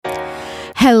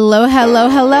Hello, hello,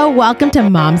 hello. Welcome to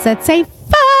Moms That Say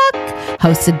Fuck,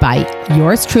 hosted by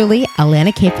yours truly,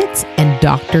 Alana Kafitz and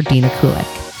Dr. Dina Kulik.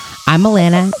 I'm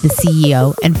Alana, the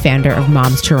CEO and founder of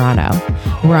Moms Toronto.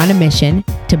 We're on a mission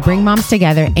to bring moms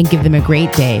together and give them a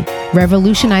great day,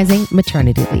 revolutionizing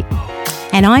maternity leave.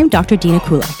 And I'm Dr. Dina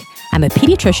Kulik. I'm a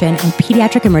pediatrician and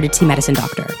pediatric emergency medicine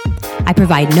doctor. I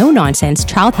provide no-nonsense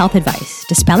child health advice,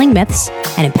 dispelling myths,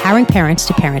 and empowering parents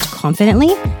to parent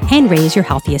confidently and raise your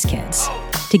healthiest kids.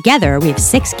 Together, we have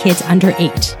 6 kids under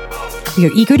 8. We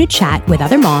are eager to chat with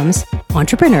other moms,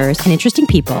 entrepreneurs, and interesting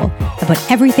people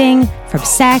about everything from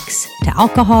sex to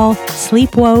alcohol,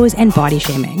 sleep woes, and body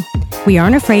shaming. We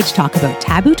aren't afraid to talk about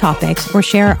taboo topics or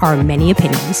share our many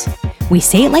opinions. We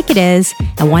say it like it is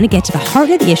and want to get to the heart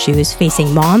of the issues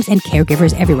facing moms and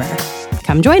caregivers everywhere.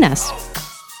 Come join us.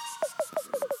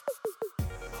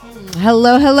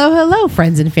 Hello, hello, hello,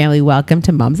 friends and family. Welcome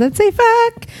to Moms That Say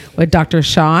Fuck with Dr.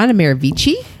 Sean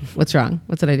Amiravici. What's wrong?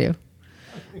 What did I do?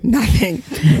 Nothing.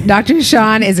 Dr.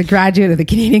 Sean is a graduate of the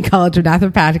Canadian College of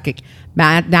Naturopathic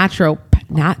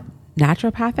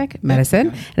Medicine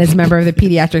and is a member of the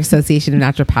Pediatric Association of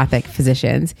Naturopathic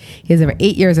Physicians. He has over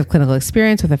 8 years of clinical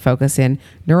experience with a focus in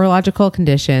neurological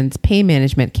conditions, pain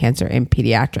management, cancer, and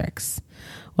pediatrics.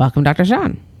 Welcome, Dr.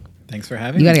 Sean. Thanks for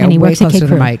having me. You got to get way closer to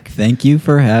the mic. Thank you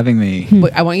for having me.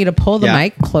 I want you to pull the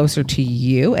mic closer to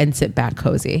you and sit back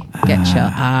cozy. Get chill.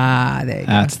 There you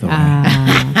go. That's the way.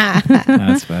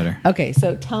 That's better. Okay,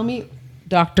 so tell me,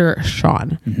 Dr.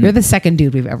 Sean, you're the second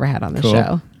dude we've ever had on the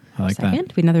show. I like Second,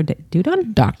 that. we had another dude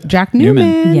on? Dr. Jack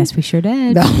Newman. Yes, we sure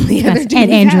did. The only other dude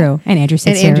and we Andrew. have. And Andrew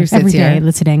sits And Andrew here sits every day here.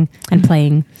 listening and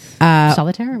playing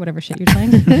solitaire or whatever shit you're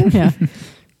playing.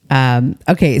 Yeah.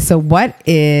 Okay, so what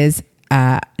is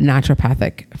a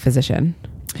naturopathic physician?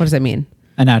 What does that mean?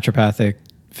 A naturopathic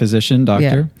physician,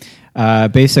 doctor.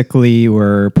 Basically,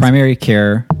 we're primary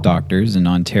care doctors in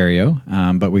Ontario,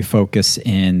 but we focus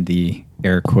in the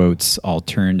air quotes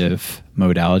alternative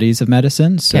modalities of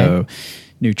medicine. So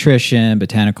nutrition,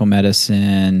 botanical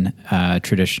medicine,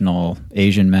 traditional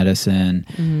Asian medicine.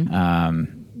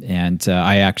 And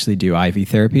I actually do IV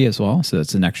therapy as well. So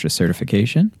it's an extra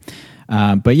certification.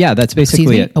 But yeah, that's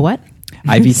basically it. A what?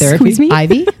 IV therapy? Excuse me?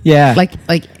 IV? Yeah.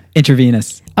 Like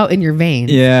intravenous. oh, in your veins.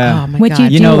 Yeah. Oh my What'd God. you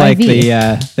You know, do like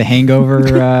IV? the hangover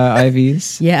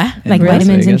IVs? Yeah. in Like Las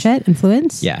vitamins and Vegas. shit,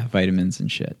 influence? Yeah, vitamins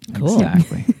and shit. Cool.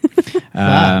 Exactly.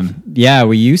 Yeah,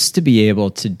 we used to be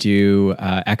able to do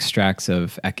extracts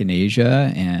of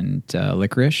echinacea and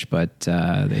licorice, but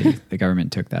the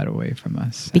government took that away from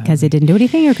us. Because it didn't do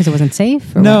anything or because it wasn't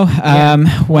safe? Or No,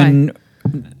 what? when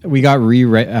we got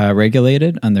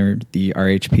regulated under the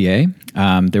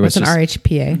RHPA, there was What's an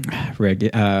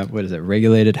RHPA? what is it?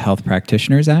 Regulated Health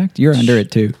Practitioners Act. You're under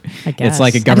it too. I guess. It's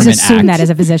like a I government just assume act. that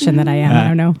as a physician that I am. I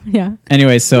don't know. Yeah.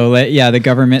 Anyway, so the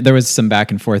government, there was some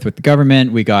back and forth with the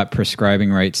government. We got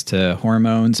prescribing rights to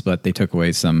hormones, but they took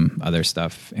away some other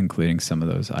stuff, including some of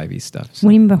those IV stuff. So What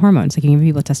do you mean by hormones? Like you give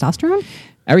people testosterone?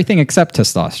 everything except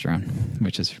testosterone,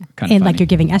 which is kind of And funny. like you're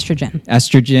giving estrogen.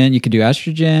 Estrogen, you could do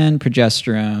estrogen,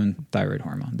 progesterone, thyroid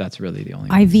hormone. That's really the only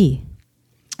one. IV.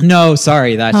 No,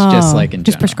 sorry, that's just like in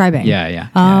just general. prescribing. Yeah.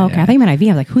 Oh, okay. I thought you meant IV.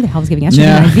 I was like, who the hell is giving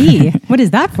estrogen IV? What is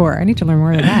that for? I need to learn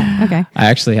more of that. Okay. I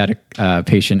actually had a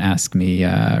patient ask me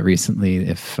recently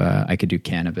if I could do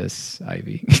cannabis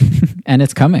IV, and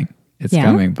it's coming. It's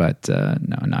coming, but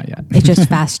no, not yet. It's just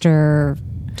faster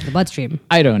to the bloodstream.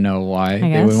 I don't know why they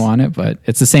guess. would want it, but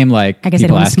it's the same like I guess they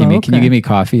people don't asking me, smoke, can you or- give me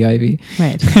coffee IV?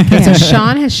 Right. So Yeah.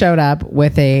 Sean has showed up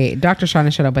with Dr. Sean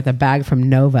has showed up with a bag from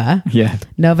Nova. Yeah.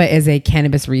 Nova is a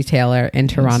cannabis retailer in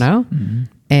Toronto.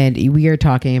 And we are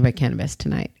talking about cannabis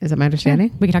tonight. Is that my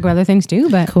understanding? We can talk about other things too,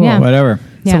 but Cool. yeah. Whatever.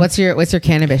 Yeah. So what's your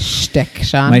cannabis shtick,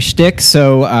 Sean? My shtick.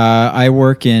 So I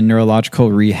work in neurological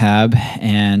rehab,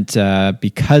 and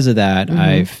because of that,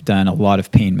 I've done a lot of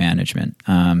pain management.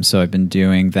 So I've been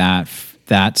doing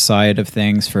that side of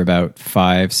things for about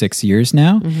 5-6 years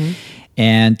now,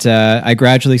 and I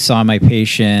gradually saw my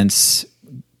patients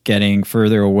getting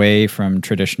further away from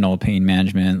traditional pain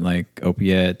management like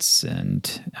opiates and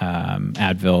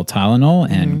Advil, Tylenol,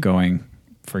 and going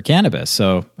for cannabis.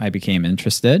 So I became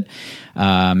interested.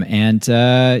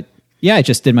 I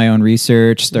just did my own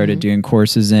research, started doing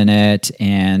courses in it,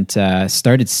 and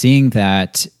started seeing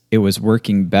that it was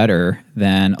working better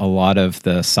than a lot of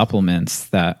the supplements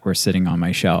that were sitting on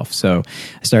my shelf. So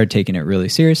I started taking it really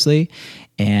seriously.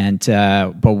 And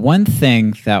but one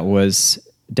thing that was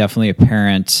definitely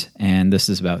apparent, and this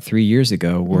is about 3 years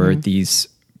ago, were these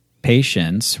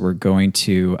patients were going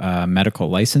to a medical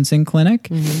licensing clinic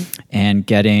and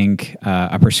getting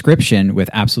a prescription with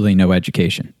absolutely no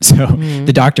education. So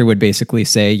the doctor would basically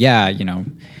say,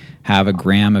 have a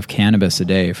gram of cannabis a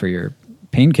day for your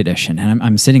pain condition. And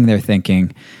I'm sitting there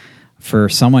thinking, for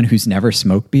someone who's never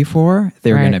smoked before,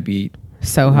 they're Right. going to be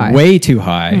So high. way too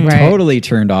high, Right. totally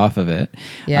turned off of it.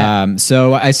 Yeah.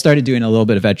 So I started doing a little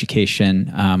bit of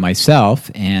education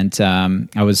myself, and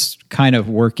I was kind of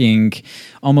working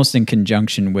almost in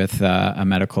conjunction with a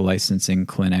medical licensing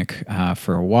clinic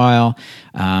for a while.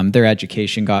 Their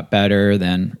education got better,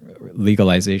 then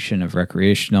legalization of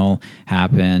recreational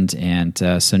happened, and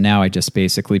so now I just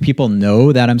basically, people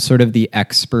know that I'm sort of the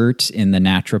expert in the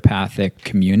naturopathic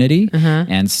community,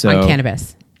 and so On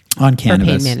cannabis. on For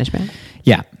cannabis pain management.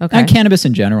 yeah. Okay. And cannabis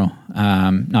in general,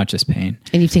 not just pain.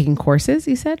 And you've taken courses,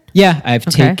 you said? Yeah, I've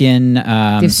Okay. taken. Do you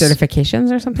have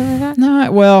certifications or something like that?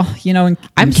 No, well, you know, in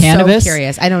I'm cannabis. so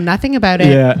curious. I know nothing about it.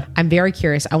 Yeah. I'm very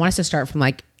curious. I want us to start from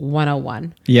like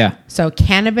 101. Yeah. So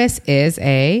cannabis is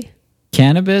a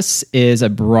Cannabis is a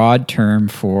broad term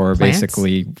for Plants?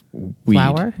 basically weed.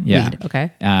 Flower? Yeah. Weed,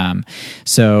 okay.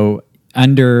 So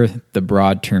under the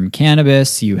broad term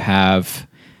cannabis, you have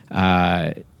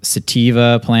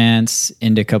sativa plants,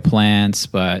 indica plants,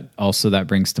 but also that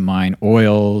brings to mind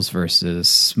oils versus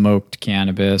smoked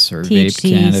cannabis or vape THC,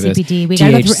 cannabis. CBD. We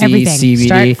gotta go through everything. CBD.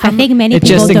 Start I think many It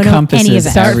people just don't know encompasses any of it.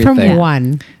 start everything. from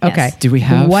one. Yes. Okay. Do we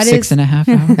have What six is- and a half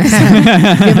hours?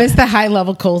 Give us the high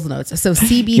level Coles notes. So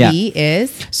CBD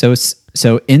is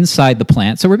So inside the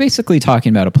plant, so we're basically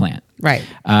talking about a plant, right.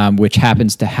 which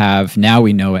happens to have, now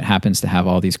we know it happens to have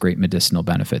all these great medicinal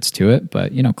benefits to it.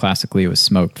 But, you know, classically it was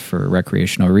smoked for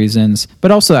recreational reasons,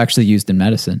 but also actually used in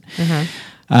medicine.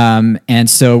 And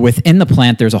so within the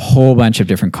plant, there's a whole bunch of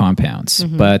different compounds,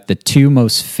 but the two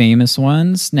most famous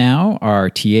ones now are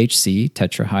THC,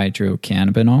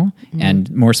 tetrahydrocannabinol,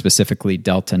 and more specifically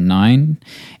Delta-9,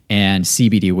 and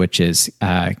CBD, which is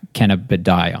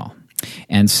cannabidiol.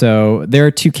 And so there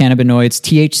are two cannabinoids.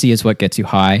 THC is what gets you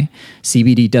high.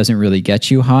 CBD doesn't really get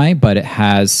you high, but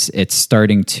it's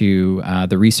starting to,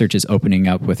 the research is opening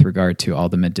up with regard to all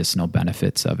the medicinal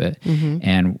benefits of it.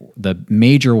 And the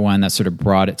major one that sort of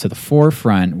brought it to the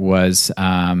forefront was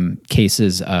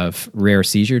cases of rare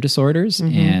seizure disorders.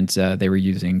 And they were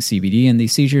using CBD in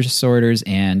these seizure disorders,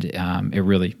 and it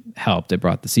really helped. It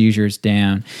brought the seizures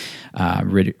down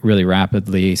really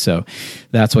rapidly. So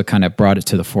that's what kind of brought it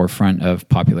to the forefront of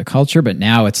popular culture. But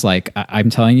now it's like, I'm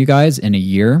telling you guys, in a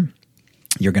year,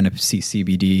 you're going to see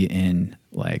CBD in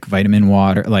like vitamin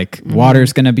water. Like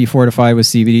water's going to be fortified with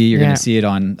CBD. You're going to see it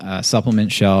on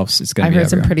supplement shelves. It's going to I've be heard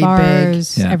some everywhere. pretty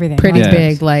Bars, Yeah. everything. pretty Yeah.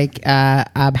 big like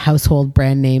household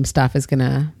brand name stuff is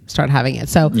gonna start having it.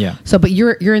 So Yeah. but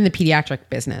you're in the pediatric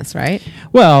business, right?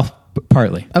 Well,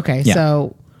 partly. Okay, Yeah.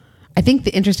 so I think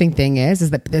the interesting thing is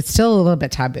that it's still a little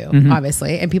bit taboo,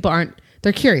 obviously, and people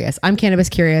they're curious. I'm cannabis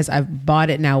curious. I've bought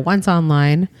it now once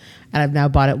online, and I've now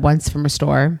bought it once from a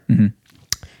store.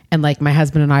 And like my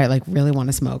husband and I like really want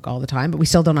to smoke all the time, but we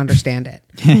still don't understand it.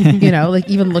 You know, like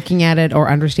even looking at it or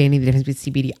understanding the difference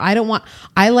between CBD. I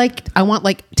want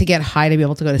like to get high to be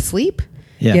able to go to sleep.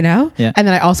 Yeah. You know? Yeah. And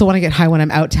then I also want to get high when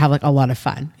I'm out to have like a lot of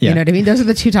fun. Yeah. You know what I mean? Those are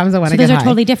the two times I want So to get those high. are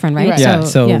totally different, right? Yeah.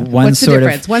 So one What's the sort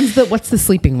difference? What's the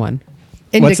sleeping one?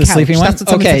 What's the sleeping one? That's what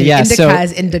somebody Okay, said. yeah, Indica so-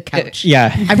 is into couch.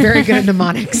 yeah. I'm very good at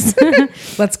mnemonics.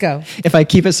 Let's go. If I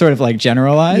keep it sort of like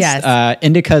generalized, Yes.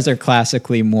 indicas are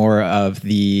classically more of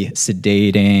the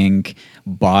sedating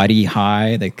body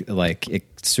high, like it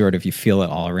sort of, you feel it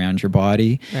all around your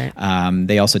body. Right.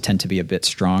 They also tend to be a bit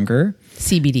stronger.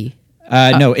 CBD.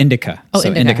 No, indica. Oh,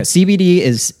 so indica. CBD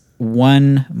is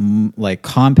one like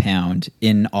compound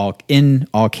in all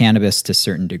cannabis to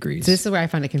certain degrees. So this is where I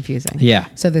find it confusing. Yeah.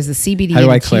 So there's the CBD How do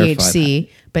I and clarify THC,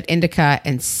 but indica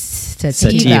and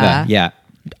Sativa, yeah.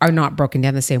 are not broken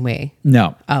down the same way.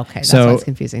 No. Okay, that's So- why it's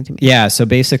confusing to me. Yeah, so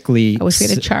basically, I wish we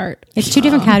had a chart. It's two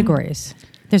different categories.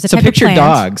 There's a so type picture of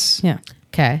plant. dogs. Yeah.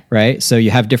 Okay. Right? So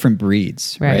you have different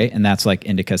breeds, Right. right? And that's like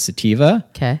indica sativa.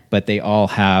 Okay. But they all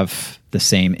have the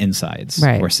same insides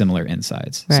Right. or similar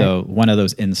insides. Right. So one of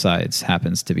those insides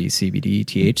happens to be CBD,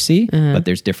 THC, but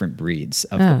there's different breeds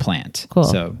of the plant. cool.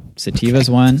 So sativa's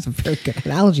one. That's a very good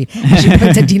analogy. I should put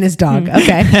it to Dina's dog.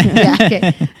 Okay. Yeah.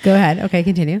 Okay. Go ahead. Okay.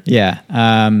 Continue. Yeah.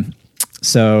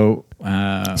 So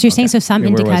you're saying some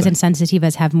Where was indicas I? and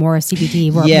sensitivas have more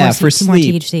CBD, more, Yeah, more, for more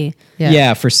sleep. THC.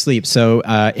 Yeah. For sleep. So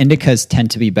indicas tend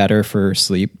to be better for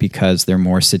sleep because they're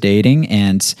more sedating,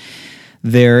 and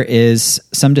there is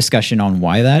some discussion on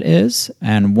why that is.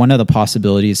 And one of the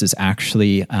possibilities is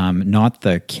actually not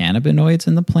the cannabinoids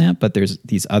in the plant, but there's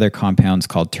these other compounds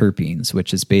called terpenes,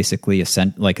 which is basically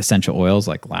like essential oils,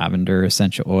 like lavender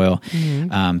essential oil,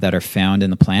 that are found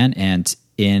in the plant. And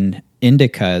in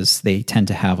indicas, they tend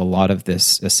to have a lot of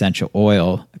this essential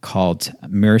oil called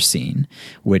myrcene,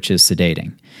 which is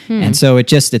sedating. And so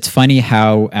it's funny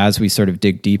how as we sort of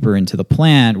dig deeper into the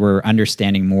plant, we're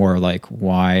understanding more like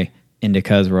why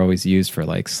indicas were always used for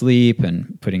like sleep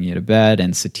and putting you to bed,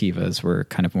 and sativas were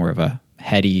kind of more of a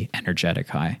heady, energetic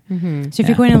high. So if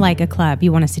you're going to like a club,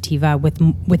 you want a sativa with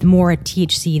more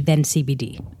THC than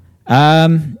CBD,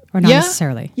 or not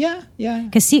necessarily. Yeah.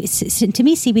 Because to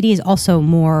me, CBD is also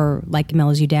more like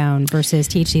mellows you down versus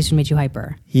THC is what makes you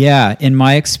hyper. Yeah, in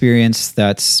my experience,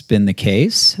 that's been the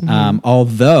case.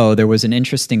 Although there was an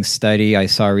interesting study I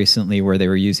saw recently where they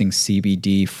were using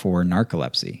CBD for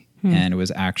narcolepsy. And it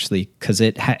was actually because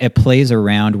it plays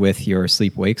around with your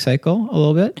sleep-wake cycle a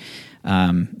little bit.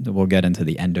 We'll get into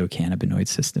the endocannabinoid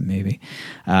system maybe,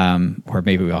 or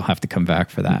maybe we'll have to come back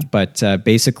for that. But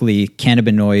basically,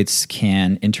 cannabinoids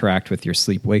can interact with your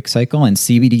sleep-wake cycle, and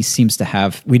CBD seems to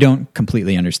have, we don't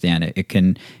completely understand it. It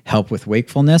can help with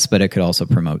wakefulness, but it could also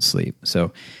promote sleep.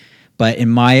 So, but in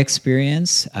my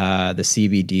experience, the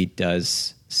CBD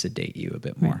does sedate you a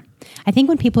bit more. I think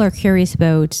when people are curious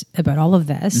about all of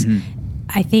this,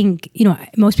 I think,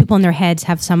 most people in their heads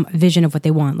have some vision of what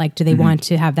they want. Like, do they want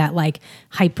to have that like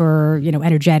hyper,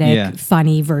 energetic,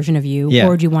 funny version of you?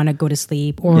 Or do you want to go to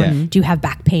sleep? Or do you have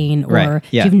back pain? Or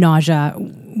do you have nausea?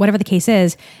 Whatever the case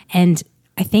is. And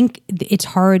I think it's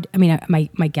hard. I mean,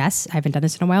 my guess, I haven't done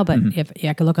this in a while, but if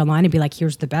I could look online and be like,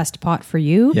 here's the best pot for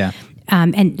you. Yeah.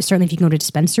 And certainly if you can go to a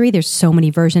dispensary, there's so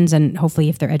many versions, and hopefully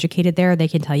if they're educated there, they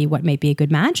can tell you what might be a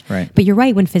good match. Right. But you're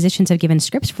right, when physicians have given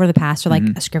scripts for the past, or like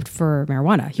a script for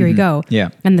marijuana, here you go.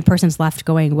 Yeah. And the person's left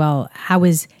going, well, how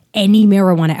is any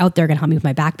marijuana out there going to help me with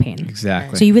my back pain?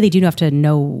 Exactly. So you really do have to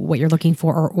know what you're looking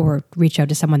for, or reach out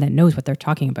to someone that knows what they're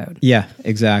talking about. Yeah,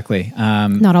 exactly.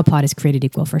 Not all pot is created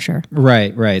equal, for sure.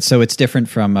 Right. So it's different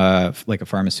from like a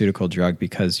pharmaceutical drug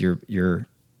because you're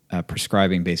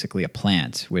prescribing basically a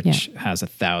plant which has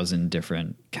 1,000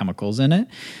 different chemicals in it.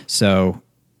 So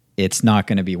it's not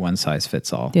going to be one size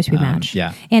fits all. There's to be match.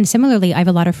 Yeah. And similarly, I have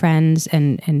a lot of friends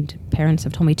and parents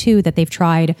have told me too that they've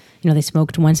tried, they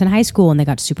smoked once in high school and they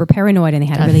got super paranoid and they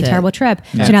had a really terrible trip.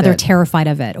 Yeah. So now they're terrified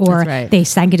of it. Or they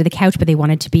sank into the couch, but they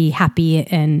wanted to be happy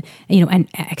and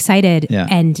excited. Yeah.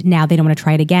 And now they don't want to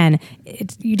try it again.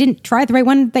 You didn't try the right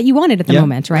one that you wanted at the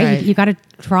moment, right? You got to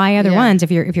try other ones if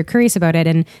you're curious about it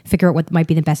and figure out what might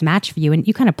be the best match for you. And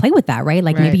you kind of play with that, right?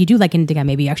 Like maybe you do like indica,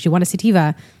 maybe you actually want a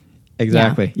sativa.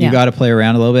 Exactly. Yeah. You got to play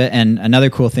around a little bit. And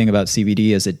another cool thing about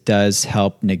CBD is it does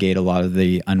help negate a lot of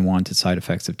the unwanted side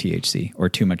effects of THC or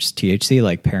too much THC,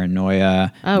 like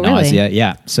paranoia, nausea. Really?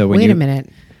 Yeah. So Wait a minute.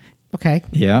 Okay.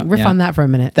 Yeah. Riff on that for a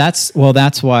minute. That's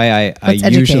why I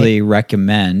usually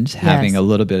recommend having a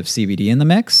little bit of CBD in the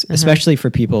mix, especially for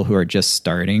people who are just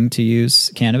starting to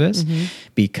use cannabis,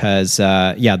 because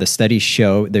the studies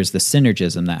show there's the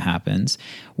synergism that happens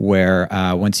where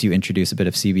once you introduce a bit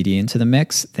of CBD into the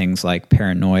mix, things like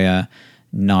paranoia,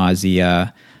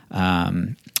 nausea,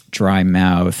 dry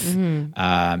mouth,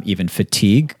 even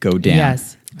fatigue go down.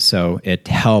 Yes. So it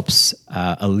helps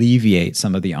alleviate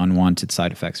some of the unwanted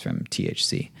side effects from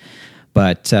THC.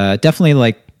 But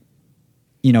definitely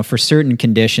for certain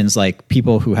conditions, like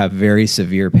people who have very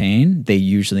severe pain, they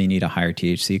usually need a higher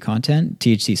THC content.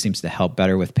 THC seems to help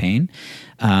better with pain.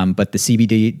 But the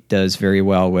CBD does very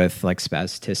well with like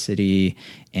spasticity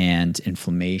and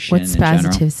inflation. What's in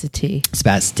general. spasticity?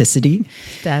 Spasticity?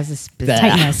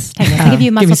 Tightness. They give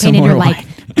you muscle pain and you're like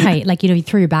tight, like you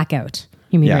throw your back out.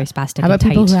 You mean very spastic. How about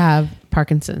and people tight. who have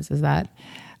Parkinson's? Is that?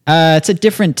 It's a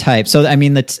different type. So, I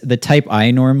mean, the type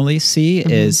I normally see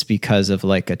is because of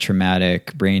like a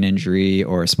traumatic brain injury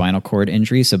or a spinal cord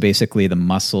injury. So basically the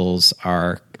muscles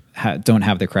don't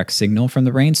have the correct signal from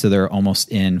the brain. So they're almost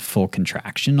in full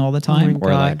contraction all the time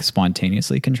or like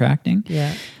spontaneously contracting.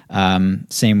 Yeah.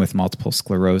 Same with multiple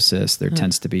sclerosis. There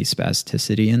tends to be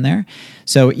spasticity in there.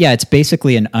 So yeah, it's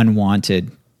basically an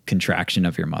unwanted contraction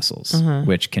of your muscles,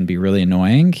 which can be really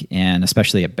annoying, and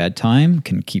especially at bedtime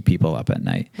can keep people up at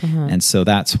night. And so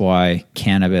that's why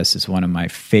cannabis is one of my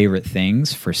favorite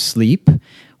things for sleep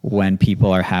when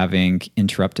people are having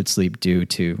interrupted sleep due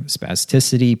to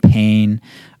spasticity, pain.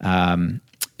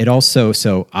 It also,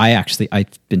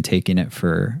 I've been taking it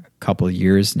for a couple of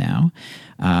years now.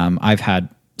 I've had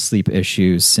sleep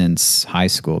issues since high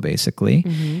school, basically.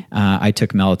 I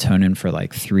took melatonin for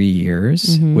like 3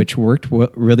 years, which worked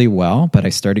really well, but I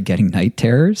started getting night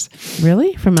terrors.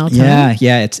 Really? From melatonin?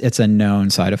 Yeah. It's a known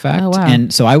side effect. Oh, wow.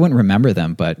 And so I wouldn't remember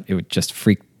them, but it would just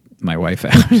freak my wife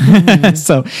out.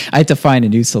 So I had to find a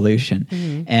new solution.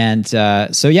 And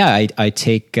I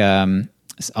take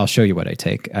I'll show you what I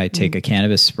take. I take a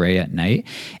cannabis spray at night.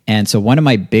 And so one of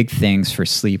my big things for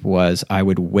sleep was I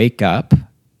would wake up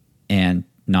and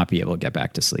not be able to get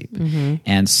back to sleep.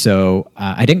 And so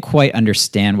I didn't quite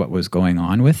understand what was going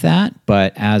on with that.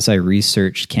 But as I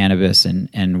researched cannabis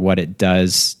and what it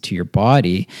does to your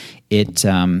body, it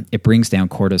brings down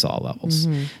cortisol levels.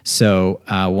 So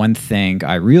one thing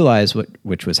I realized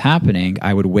which was happening,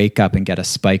 I would wake up and get a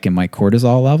spike in my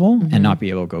cortisol level and not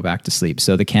be able to go back to sleep.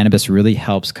 So the cannabis really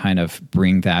helps kind of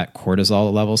bring that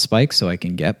cortisol level spike so I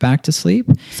can get back to sleep.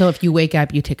 So if you wake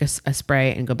up, you take a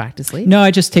spray and go back to sleep? No,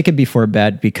 I just take it before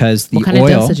bed because the What kind oil.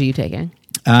 of dosage are you taking?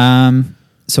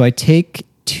 So I take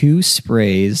 2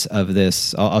 sprays of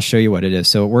this. I'll show you what it is.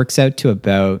 So it works out to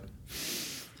about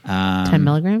 10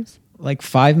 milligrams? like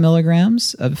 5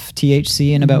 milligrams of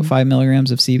THC and about 5 milligrams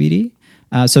of CBD.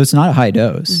 So it's not a high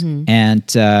dose. And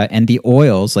the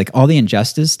oils, like all the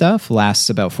ingested stuff, lasts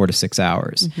about 4 to 6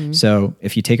 hours. So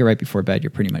if you take it right before bed,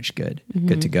 you're pretty much good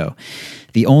to go.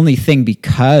 The only thing,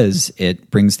 because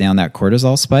it brings down that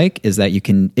cortisol spike, is that it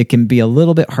can be a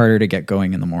little bit harder to get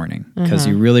going in the morning because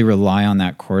you really rely on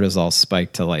that cortisol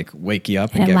spike to like wake you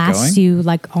up and it get lasts going. you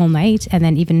like all night and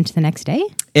then even into the next day.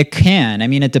 It can. I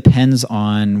mean, it depends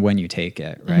on when you take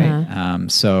it, right?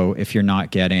 So if you're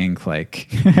not getting like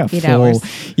a 8 full,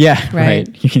 hours. yeah, Right.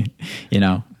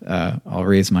 right. I'll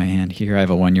raise my hand here. I have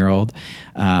a 1-year-old.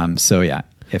 So yeah,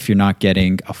 if you're not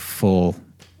getting a full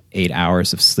 8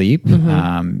 hours of sleep,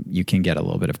 you can get a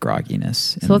little bit of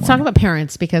grogginess. So let's talk about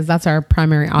parents, because that's our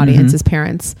primary audience is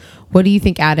parents. What do you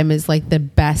think, Adam, is like the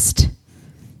best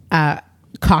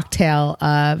cocktail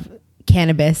of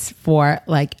cannabis for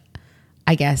like,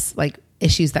 I guess, like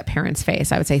issues that parents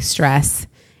face? I would say stress,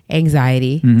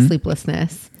 anxiety,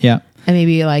 sleeplessness. Yeah. And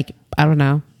maybe like, I don't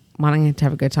know, wanting to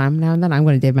have a good time now and then. I'm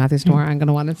going to Dave Matthews tomorrow. I'm going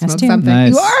to want to smoke too. something.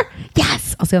 Nice. You are?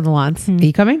 Yes. I'll see you on the lawns. Are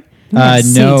you coming? No,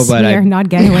 Seats. but we are not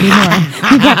getting any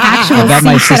more. We've got actual bet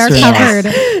my seats that are sister-in-law- covered.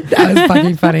 That was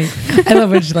fucking funny. I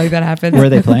love when shit like that happens. where are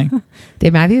they playing?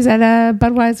 Dave Matthews at a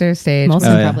Budweiser stage. Molson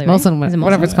Oh, yeah. probably, right? Molson, Is it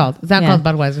whatever Molson? it's called. It's not Yeah. called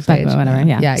Budweiser stage. Whatever,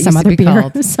 yeah. Yeah, it Some used to other be beer.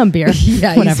 called- Some beer.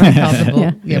 Yeah, Whatever. it used to be called the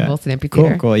Bull, Yeah. Molson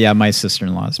Amphitheater. Cool. Yeah, my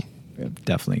sister-in-law's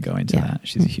definitely going to that.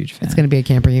 She's a huge fan. It's going to be a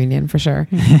camp reunion for sure.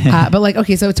 But like,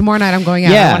 okay, so tomorrow night I'm going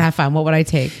out. Yeah. I want to have fun. What would I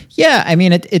take? Yeah, I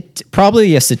mean, it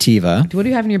probably a sativa. What do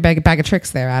you have in your bag of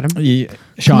tricks there, Adam?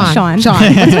 Sean. Come on. Sean.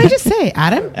 What did I just say?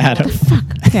 Adam? Adam. What the fuck?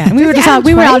 Yeah, and we were just all,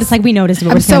 we were all just like, we noticed, but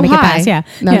we're I'm just gonna so make it high. pass. Yeah.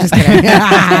 No, yeah. I'm just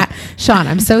kidding. Sean,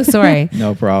 I'm so sorry.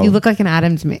 No problem. You look like an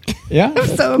Adam to me. Yeah. I'm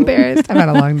so embarrassed. I've had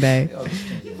a long day.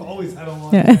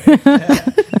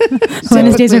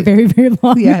 Lena's days are very, very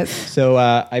long. Yes. So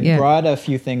I Yeah. brought a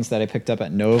few things that I picked up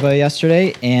at Nova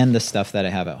yesterday and the stuff that I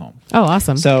have at home. Oh,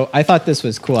 awesome. So I thought this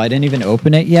was cool. I didn't even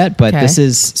open it yet, but Okay. this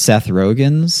is Seth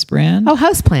Rogen's brand. Oh,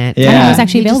 Houseplant. Yeah. I know, it's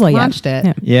actually He just available yet. launched it.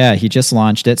 Yeah. Yeah, he just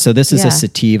launched it. So this is Yeah. a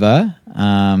sativa.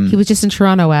 He was just in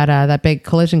Toronto at that big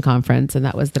collision conference, and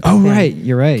that was the. Oh, big thing. right.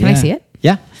 You're right. Can I yeah. see it?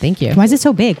 Yeah. Thank you. Why is it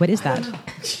so big? What is that? I don't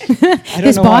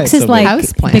This know why box it's is so like big.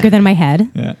 Houseplant. bigger than my head.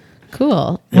 Yeah.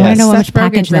 Cool. I wanna know how Seth much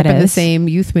package Rogen that repping the is. same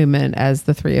youth movement as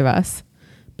the three of us,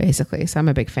 basically. So I'm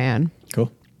a big fan.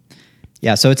 Cool.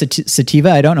 Yeah, so it's a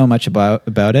sativa. I don't know much about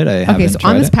it. I haven't Okay, so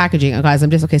tried on this it. packaging, guys, I'm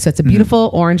just okay. So it's a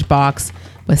beautiful orange box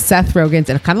with Seth Rogen's,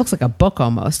 and it kind of looks like a book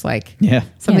almost, like Yeah.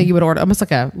 something Yeah. you would order, almost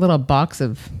like a little box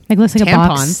of Like looks like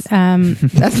tampons. a box.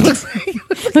 That looks like.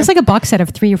 Looks like a box set of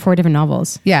 3 or 4 different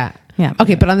novels. Yeah. Yeah.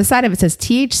 Okay, but on the side of it says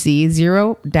THC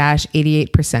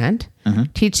 0-88%,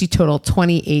 THC total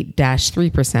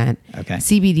 28-3%, Okay.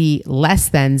 CBD less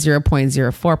than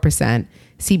 0.04%,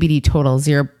 CBD total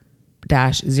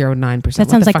 0-09%. That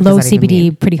sounds like low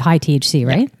CBD, pretty high THC,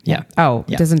 right? Yeah. Oh,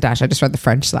 Yeah. it doesn't dash. I just read the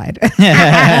French side.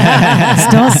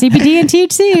 Still CBD and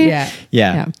THC. yeah.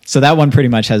 Yeah. Yeah. So that one pretty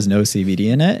much has no CBD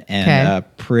in it and Okay. a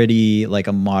pretty like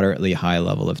a moderately high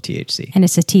level of THC. And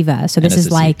it's sativa. So this And it's is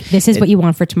a like, this is what you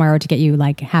want for tomorrow to get you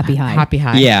like happy high. Happy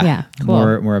high. Yeah. Yeah.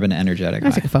 Cool. More of an energetic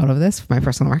Can I take high. a photo of this for my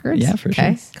personal records? Yeah, for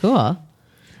okay. sure. Cool.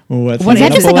 What's What Is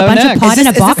that just like a bunch of pot in a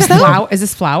Is box this though? flour? Is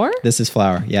this flour? This is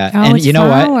flour. Yeah. Oh, and it's you know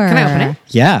flour. what? Can I open it?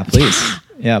 Yeah, please.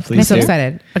 Yeah, please. I'm so do.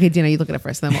 excited. Okay, Dina, you look at it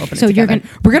first, and then we'll open So it you're together.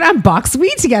 We're gonna unbox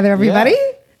weed together, everybody.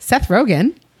 Yeah. Seth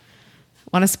Rogen,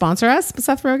 want to sponsor us,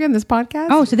 Seth Rogen, this podcast?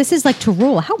 Oh, so this is like to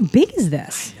roll. How big is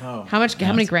this? how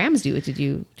many grams do you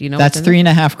know? That's what's in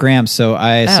 3.5 grams. So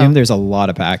I assume Oh. there's a lot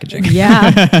of packaging.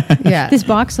 Yeah. it? Yeah, This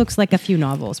box looks like a few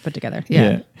novels put together.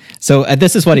 yeah. So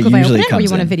this is what it If I usually open it, or comes you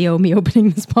want in. to video me opening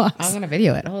this box? I'm gonna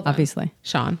video it. Hold on. Obviously.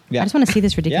 Sean. Yeah. I just want to see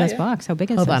this ridiculous Yeah. box. How big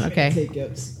is Hold this? on. Okay.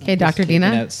 Okay, Dr. taking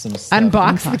Dina, out some stuff.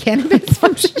 unbox the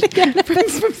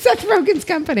cannabis from Seth Rogen's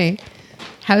company,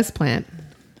 Houseplant.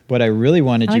 What I really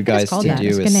wanted I like you that it's guys called to that. do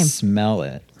It's a good name. is smell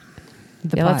it.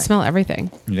 the Yeah, pot. let's smell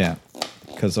everything. Yeah,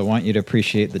 because I want you to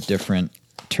appreciate the different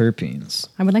terpenes.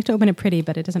 I would like to open it pretty,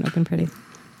 but it doesn't open pretty.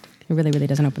 It really, really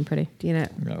doesn't open pretty. Dina,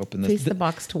 I'm gonna open this. face the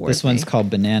box towards This one's me. called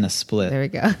Banana Split. There we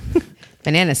go.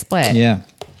 Banana split. Yeah.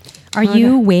 Are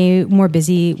you way more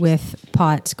busy with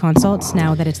pot consults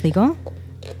now that it's legal?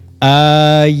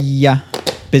 Yeah.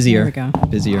 Busier. There we go.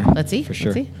 Busier. Let's see. For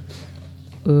sure. Let's see.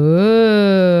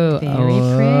 Ooh. Very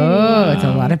Oh, pretty. it's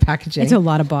a lot of packaging. It's a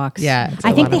lot of box. Yeah, it's a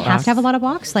I think lot they of have box. to have a lot of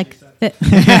box. Like,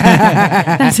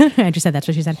 I just said that's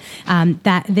what she said.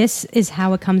 That this is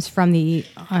how it comes from the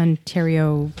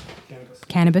Ontario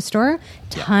cannabis store.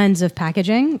 Tons of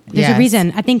packaging. There's Yes. a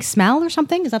reason. I think smell or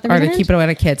something. Is that the or reason? to keep it away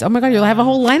to kids. Oh my God, you'll have a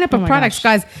whole lineup of my products,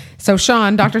 gosh. guys. So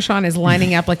Dr. Sean is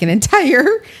lining up like an entire,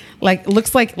 like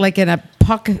looks like an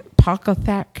apothecary.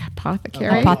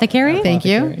 Apothecary? Thank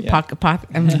you. Yeah.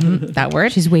 That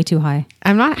word. She's way too high.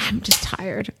 I'm just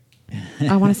tired.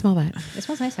 I want to smell that. It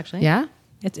smells nice, actually. Yeah.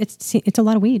 It's a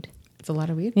lot of weed. It's a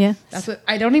lot of weed. Yeah. That's what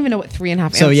I don't even know what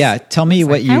 3.5 So ounces. yeah, tell me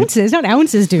what you, Ounces, not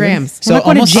ounces, dude. Grams. So like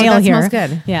going to almost- jail Oh, that here. smells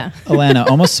good. Yeah. Alana,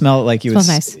 almost smell it like you would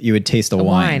Smells nice. you would taste a The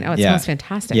wine. wine. Oh, it Yeah. smells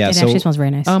fantastic. Yeah. It So actually smells very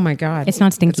nice. Oh my God. It's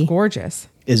not stinky. It's gorgeous.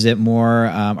 is it more?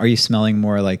 Are you smelling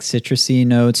more like citrusy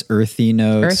notes, earthy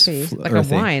notes? Earthy. Like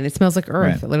earthy? a wine. It smells like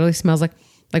earth. Right. It literally smells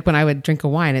like when I would drink a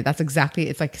wine. That's exactly,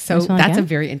 it's like so, You smell that's again? a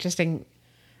very interesting,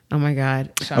 oh my God,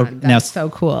 Sean, Oh, that's now- so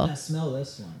cool. Smell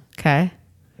this one. Okay.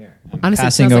 Here, I'm Honestly, it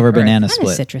passing smells over like earth. Banana Kind of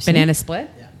Split. citrusy. Banana split?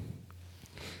 Yeah.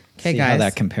 Okay, See guys. how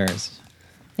that compares.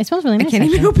 It smells really I nice. can't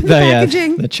even actually. open the Yeah,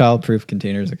 packaging. the child-proof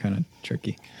containers are kind of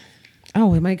tricky.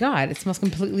 Oh my God. It smells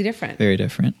completely different. Very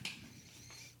different.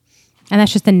 And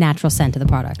that's just the natural scent of the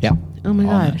product. Yeah. Oh my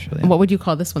All God. naturally. And what would you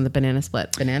call this one? The banana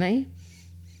split? Banana-y?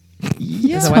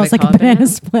 Yeah. Is that why Smells they like a call it banana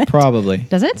split. Probably.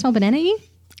 Does it smell banana-y?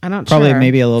 I'm not Probably sure.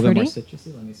 maybe a little bit more Fruity?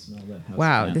 citrusy. Let me smell that. How's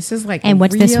Wow. that? This is like And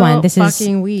what's this one? real This is-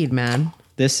 fucking weed, man.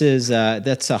 This is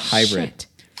that's a hybrid Shit.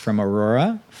 from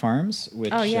Aurora Farms.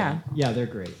 Which Oh, yeah. yeah, they're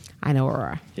great. I know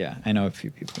Aurora. Yeah, I know a few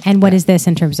people. And what is this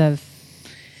in terms of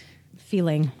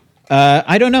feeling?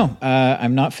 I don't know.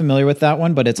 I'm not familiar with that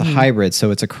one, but it's a Hmm. hybrid,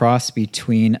 so it's a cross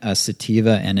between a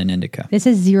sativa and an indica. This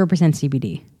is 0%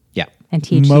 CBD Yeah, and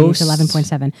THC is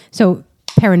 11.7. So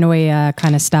paranoia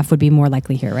kind of stuff would be more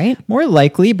likely here, right? More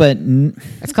likely, but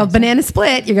It's called banana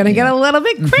split. You're going to get a little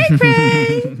bit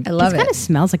cray-cray. I love It kind of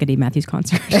smells like a Dave Matthews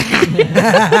concert.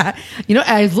 You know,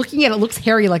 I was looking at it. It looks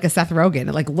hairy like a Seth Rogen.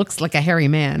 It like looks like a hairy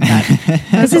man.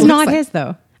 This is not his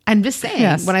though. I'm just saying.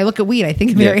 Yes. When I look at weed, I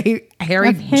think very hairy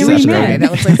Of hairy Jewish man. guy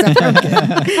that looks like Seth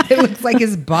Rogen. It looks like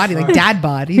his body, like dad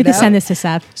bod. You We know? can send this to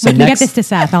Seth. So We can next- get this to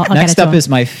Seth. I'll get next it to up him. is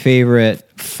my favorite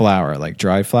flower, like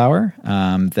dried flower,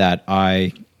 that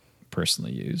I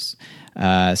personally use.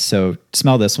 So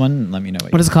smell this one. And let me know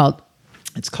What is it called?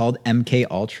 It's called MK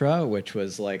Ultra, which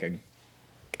was like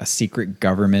a secret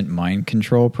government mind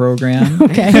control program.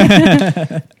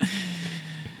 Okay.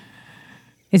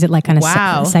 Is it like kind of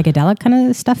Wow. psychedelic kind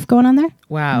of stuff going on there?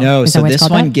 Wow. No, Is that so what it's this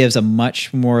called one that? gives a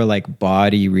much more like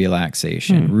body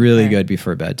relaxation. Really good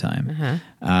before bedtime.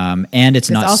 And it's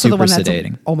not also the super one that's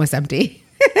sedating. almost empty.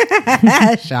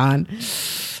 Sean.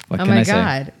 What Oh can my I say?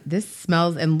 God. This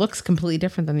smells and looks completely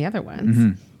different than the other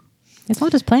ones. It's all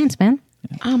just plants, man.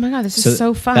 Oh my God. This is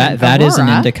so fun. That is an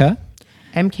Aurora, indica.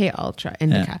 MK Ultra.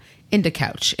 Indica.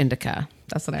 Indica.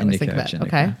 That's what I always think Indica, about.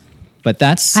 indica. Okay. But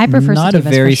that's I prefer not a sativas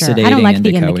very for sure. sedating I don't like the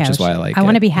indica, indica, which is why I like I it.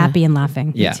 want to be happy and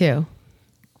laughing. Yeah. Me too.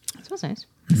 It smells nice.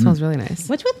 It smells really nice.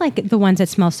 What's with like the ones that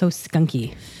smell so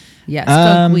skunky? Yeah.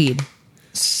 Skunk weed.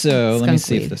 So let me Skunk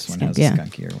see if weed. this one Skunk, has yeah. a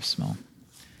skunkier smell.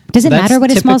 Does it that's matter what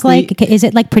it smells like? typically- Is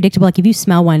it like predictable? Like if you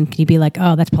smell one, can you be like,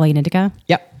 oh, that's probably an indica?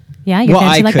 Yep. Yeah, you're Well,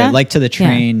 fancy I like could, that? like to the Yeah.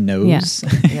 trained nose.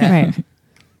 Yeah. Right.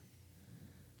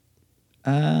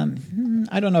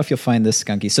 I don't know if you'll find this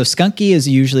skunky. So skunky is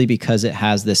usually because it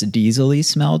has this diesel-y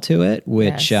smell to it,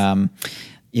 which, Yes.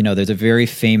 there's a very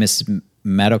famous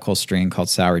medical strain called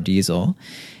sour diesel.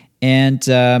 And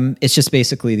it's just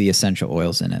basically the essential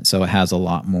oils in it. So it has a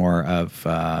lot more of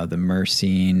the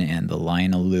myrcene and the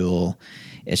linalool.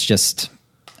 It's just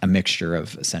a mixture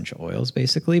of essential oils,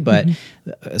 basically, but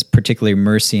particularly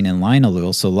myrcene and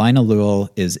linalool. So linalool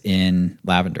is in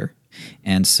lavender.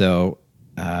 And so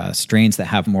strains that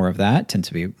have more of that tend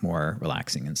to be more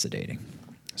relaxing and sedating.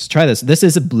 So try this. This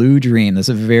is a Blue Dream. This is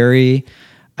a very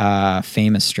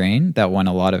famous strain that won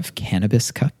a lot of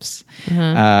cannabis cups. Is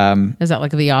that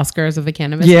like the Oscars of the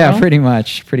cannabis? Yeah, world? pretty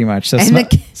much. So, And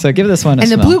so give this one a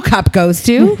And the smell. blue cup goes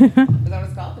to. Is that what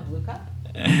it's called? The blue cup?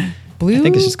 Blue I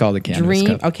think it's just called the cannabis Dream.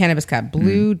 cup. Oh, cannabis cup.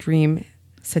 Blue Dream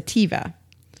Sativa.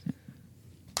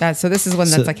 So this is one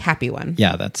that's So- like happy one.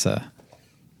 Yeah, that's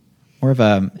more of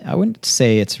a, I wouldn't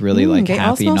say it's really like they all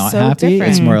happy, smell not so happy.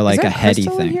 different. It's more Is like there a heady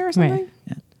crystal in thing. here or something? Right.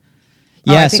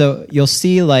 Yeah, I think- so you'll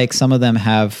see like some of them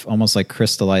have almost like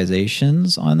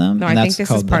crystallizations on them. No, and I that's think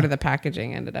this is called part of the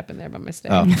packaging ended up in there by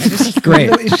mistake. Oh, It's just great.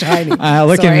 really shiny. Look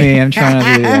Sorry. at me. I'm trying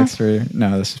to be the expert.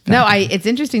 No, this is No, it's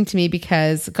interesting to me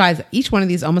because guys, each one of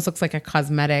these almost looks like a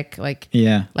cosmetic, like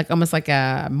Yeah. like almost like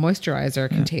a moisturizer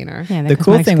container. Yeah, The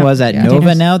cool thing was at Nova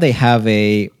containers. now they have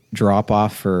a drop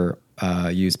off for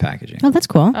used packaging. Oh, that's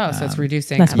cool. Oh, so it's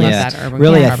reducing. That's I love yeah, that urban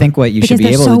really, I carbon. think what you should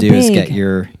Because be they're able to so do is big. get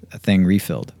your thing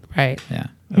refilled. right, Yeah,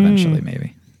 eventually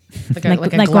maybe. like a like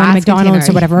going to glass McDonald's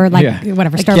container. or whatever, like Yeah.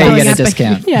 whatever Like, Starbucks. Yeah, you filling get a up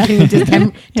discount. Yeah.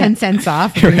 Just 10 cents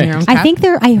off. For bringing your own I cup. think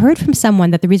I heard from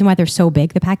someone that the reason why they're so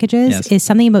big, the packages, Yes. is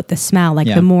something about the smell. Like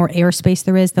Yeah. the more airspace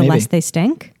there is, the Maybe. less they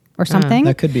stink or something.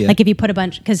 That could be it. Like if you put a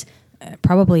bunch, because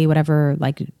probably whatever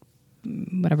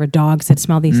dogs that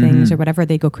smell these things or whatever,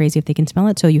 they go crazy if they can smell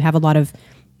it. So you have a lot of,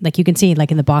 like you can see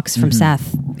like in the box from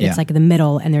Seth, Yeah. it's like in the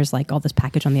middle and there's like all this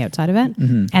package on the outside of it.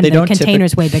 And They the don't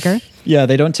container's way bigger. Yeah,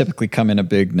 they don't typically come in a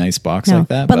big, nice box No. like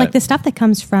that. But like the stuff that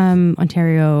comes from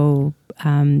Ontario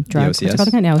drug, what's it OCS? called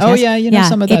again? No, Oh, OCS. yeah, you know,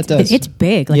 some of that does. It's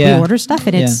big. Like Yeah. we order stuff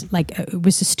and Yeah. it's like it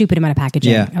was a stupid amount of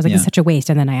packaging. Yeah, I was like, yeah. it's such a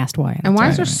waste. And then I asked why. And why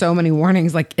is there so many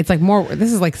warnings? Like it's like more.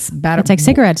 This is like bad. It's like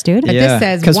cigarettes, dude. Like Yeah, this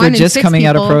says 'cause we're one in just 6 coming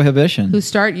out of people prohibition. who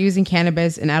start using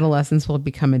cannabis in adolescence will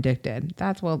become addicted.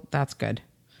 That's good.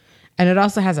 And it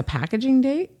also has a packaging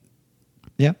date.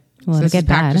 yeah. Well, So it'll this is get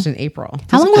bad. packaged in April.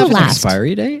 How long will There's it an last?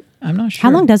 expiry date? I'm not sure.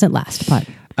 How long does it last, pot?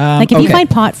 Like if you okay. find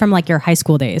pot from like your high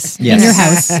school days Yes. in your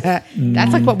house,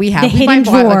 That's like what we have. the We hidden find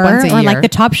pot, drawer like once a or year. like the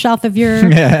top shelf of your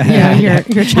your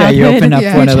childhood. Yeah, you open up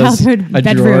Yeah. one of those, childhood a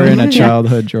bedroom. drawer in a Yeah.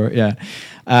 childhood drawer.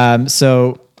 Yeah.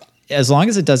 So as long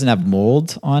as it doesn't have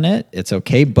mold on it, it's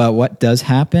okay. But what does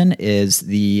happen is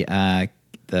the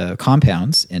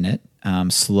compounds in it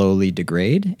slowly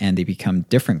degrade and they become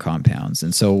different compounds.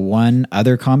 And so one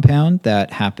other compound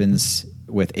that happens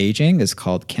with aging is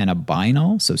called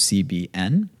cannabinol, so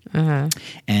CBN,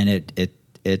 and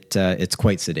it's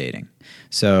quite sedating.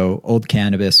 So old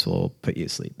cannabis will put you to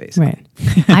sleep, basically.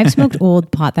 Right. I've smoked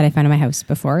old pot that I found in my house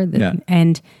before, Yeah.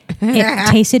 and it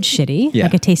tasted shitty. Yeah.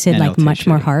 Like it tasted And like it'll much taste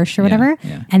more shitty. harsh or Yeah, whatever.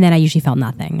 yeah. And then I usually felt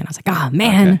nothing, and I was like, oh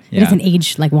man, Okay, it yeah. doesn't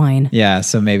age like wine. Yeah,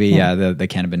 so maybe the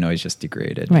cannabinoids just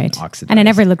degraded, Right. and oxidized. And I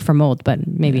never looked for mold, but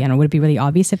maybe I don't know. Would it be really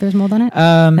obvious if there's mold on it?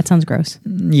 That sounds gross.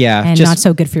 Yeah, And not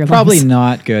so good for your Probably lungs.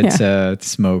 not good Yeah. to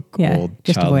smoke Yeah, old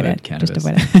just avoid childhood it. cannabis. Just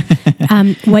avoid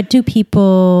it.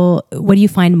 What do you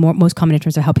find most common in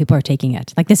terms of how people are taking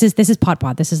it? Like this is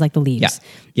pot. This is like the leaves.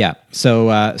 Yeah, yeah. So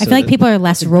I feel like people are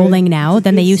less rolling now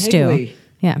than they used to. segue.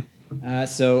 Yeah.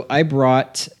 So I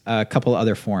brought a couple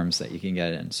other forms that you can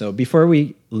get in. So before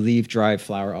we leave dried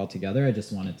flower altogether, I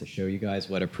just wanted to show you guys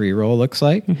what a pre-roll looks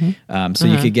like. So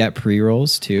you could get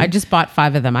pre-rolls too. I just bought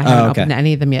 5 of them. I haven't okay. opened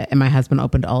any of them yet, and my husband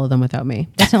opened all of them without me.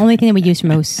 That's the only thing that we used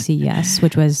from OCS,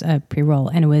 which was a pre-roll,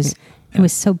 and it was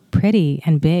so pretty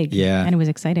and big. Yeah. And it was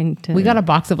exciting to. We got a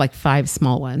box of like 5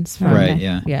 small ones. From, right. okay.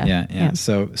 Yeah, Yeah. yeah. Yeah.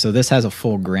 So this has a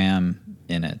full gram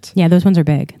in it. Yeah, those ones are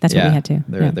big. That's what we had too.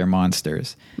 They're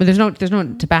monsters. But there's no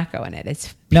tobacco in it.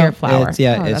 It's pure flour. It's,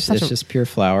 Oh, that's such it's a- just pure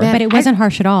flour. But it wasn't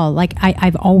harsh at all. Like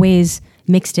I've always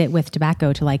mixed it with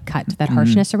tobacco to like cut that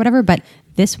harshness or whatever. But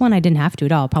this one I didn't have to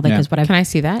at all. Probably Yeah. because what I've Can I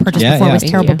see that? purchased Yeah, before yeah. was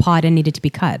Thank terrible you. pod and needed to be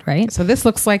cut. Right. So this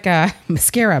looks like a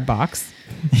mascara box,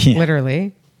 Yeah.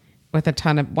 literally, with a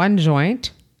ton of 1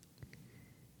 joint,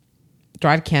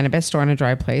 dried cannabis, store in a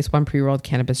dry place, 1 pre-rolled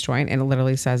cannabis joint, and it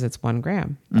literally says it's 1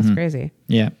 gram. That's crazy.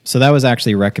 Yeah. So that was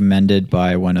actually recommended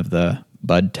by one of the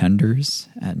bud tenders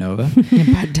at Nova.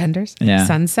 Bud tenders. Yeah.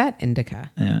 Sunset indica.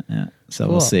 Yeah, yeah. So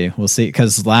Cool. we'll see.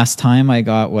 Because last time I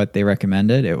got what they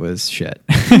recommended, it was shit.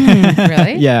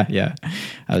 Really? yeah.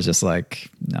 I was just like,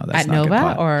 no, that's At not good Nova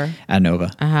pot. or? At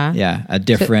Nova? Uh-huh. Yeah, a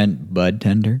different bud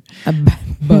tender. A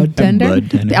bud tender. bud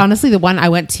tender. Honestly, the one I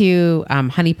went to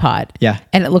Honey Pot. Yeah.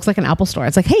 And it looks like an Apple store.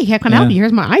 It's like, hey, how can I help you?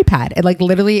 Here's my iPad. It like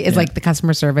literally is like the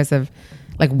customer service of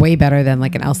like way better than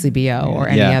like an LCBO or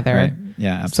any Yeah, other right.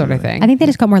 Yeah, sort absolutely. of thing. I think they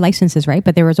just got more licenses, right?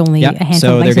 But there was only a handful So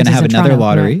of they're licenses going to have in another Toronto.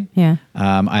 lottery. Yeah.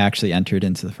 I actually entered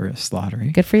into the first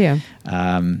lottery. Good for you.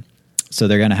 So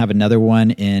they're going to have another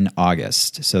one in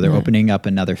August. So they're opening up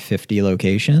another 50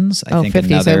 locations. I think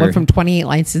 50. another. So it went from 28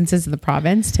 licenses in the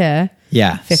province to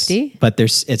Yeah. 50? But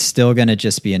it's still going to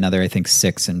just be another, I think,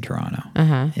 6 in Toronto.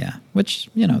 Yeah. Which,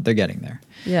 they're getting there.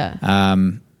 yeah.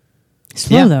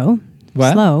 Slow Yeah. though.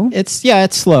 What? Slow.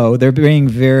 It's slow. They're being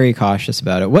very cautious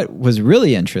about it. What was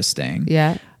really interesting.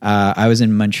 Yeah. I was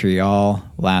in Montreal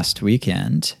last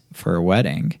weekend for a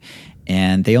wedding,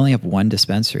 and they only have one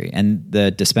dispensary, and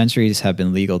the dispensaries have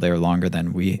been legal there longer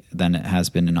than it has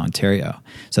been in Ontario.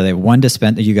 So they have one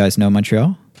dispensary. You guys know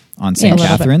Montreal on St.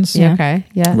 Catharines, Yeah. Okay.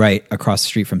 Yeah. right across the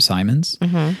street from Simon's,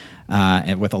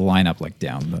 and with a lineup like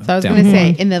down. So I was going to say,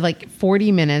 in the like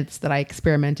 40 minutes that I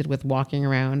experimented with walking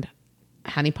around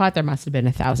Honey Pot, there must have been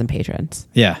 1,000 patrons.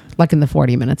 yeah. Like in the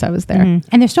 40 minutes I was there. And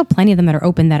there's still plenty of them that are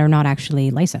open that are not actually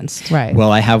licensed. Right.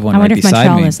 Well, I have one I right wonder if beside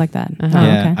Montreal me. is like that. Oh,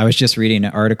 Yeah, okay. I was just reading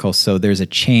an article. So there's a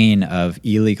chain of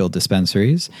illegal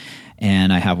dispensaries,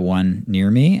 and I have one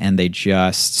near me. And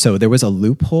so there was a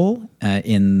loophole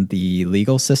in the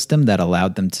legal system that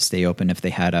allowed them to stay open if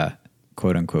they had a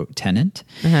quote unquote tenant.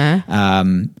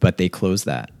 But they closed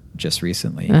that just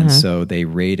recently, and so they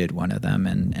raided one of them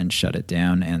and shut it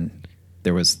down. And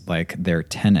there was like their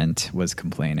tenant was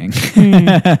complaining.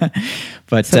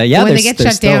 But yeah, when they get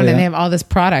shut down and they have all this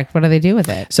product, what do they do with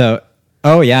it? So,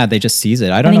 oh yeah, they just seize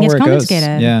it. I don't know where it goes.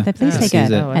 Yeah, the police take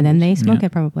seize it, and then they smoke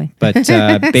it probably. But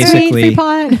Sweet, basically, free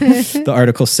pot. the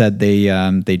article said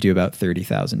they do about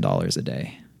 $30,000 a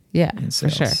day. Yeah, in for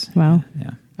sure. sales. Wow.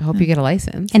 Yeah. I hope you get a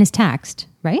license. And it's taxed,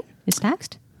 right? It's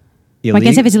taxed? Well, I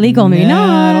guess if it's illegal, maybe Nah,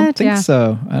 I not. don't think Yeah.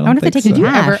 so. I wonder if they're taking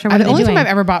cash. Or what the are they only time doing? I've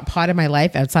ever bought pot in my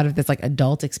life outside of this like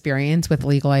adult experience with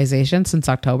legalization since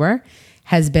October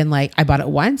has been like, I bought it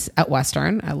once at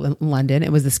Western London.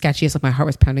 It was the sketchiest. Like my heart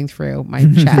was pounding through my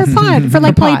chest. For pot, for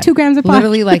like pot. 0.2 grams of pot.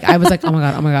 Literally, like I was like, oh my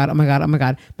God, oh my God, oh my God, oh my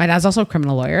God. My dad's also a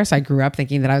criminal lawyer. So I grew up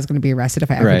thinking that I was going to be arrested if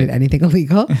I ever Right. did anything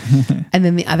illegal. And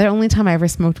then the only time I ever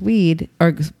smoked weed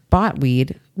or bought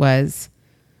weed was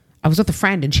I was with a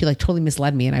friend and she like totally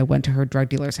misled me, and I went to her drug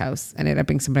dealer's house and ended up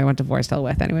being somebody I went to Vorstel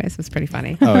with. Anyways, it was pretty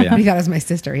funny. Oh, yeah. He thought it was my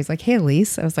sister. He's like, hey,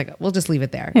 Elise. I was like, we'll just leave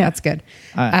it there. Yeah. That's good.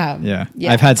 Yeah.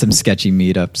 I've had some sketchy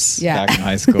meetups Yeah. back in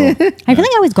high school. I feel like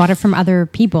I always got it from other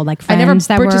people, like I never friends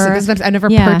that purchased were. it. This is- I never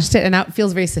Yeah. purchased it, and now it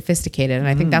feels very sophisticated. And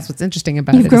I think that's what's interesting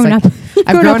about You've it. grown It's up. like,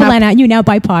 You've grown up, Elena. You now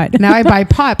buy pot. Now I buy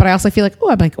pot, but I also feel like,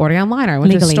 oh, I'm like ordering online, or I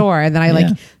went to Legally. a store, and then I like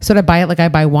Yeah. sort of buy it like I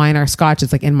buy wine or scotch.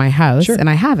 It's like in my house, Sure. and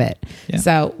I have it. Yeah.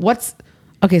 So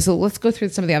okay, so let's go through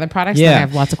some of the other products. Yeah. Then I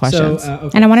have lots of questions. So,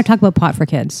 And I want to talk about pot for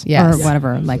kids Yes. or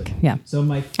whatever. Like, yeah. So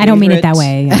my I don't mean it that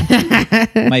favorite- way.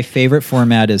 Yeah. My favorite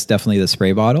format is definitely the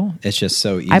spray bottle. It's just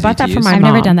so easy. I bought that to from use. my I've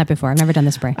never mom. done that before. I've never done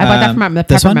the spray. I bought that from the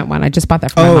this one? peppermint one. I just bought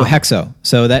that from my Oh, mom. Hexo.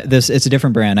 So it's a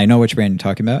different brand. I know which brand you're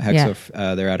talking about.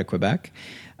 Hexo. They're out of Quebec.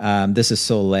 This is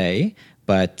Soleil,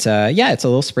 but yeah, it's a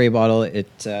little spray bottle. Here,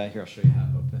 I'll show you how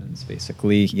it opens.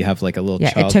 Basically, you have like a little.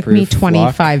 Yeah, it took me childproof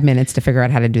 25 lock, minutes to figure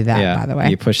out how to do that. Yeah, By the way,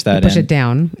 you push that push in. it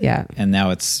down. Yeah, and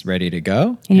now it's ready to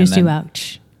go. And you just do then-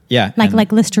 out. Yeah, Like and-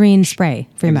 like Listerine spray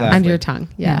for your mouth. Exactly. under your tongue.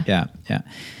 Yeah, yeah.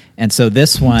 And so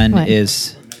this one What?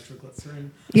 is.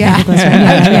 yeah.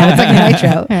 It's like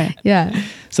nitro. Right. Yeah.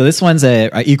 So this one's a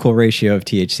equal ratio of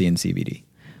THC and CBD.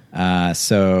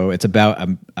 So it's about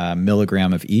a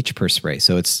milligram of each per spray.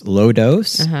 So it's low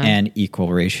dose and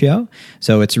equal ratio.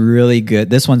 So it's really good.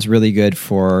 This one's really good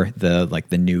for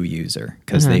the new user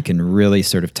because they can really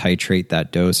sort of titrate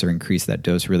that dose or increase that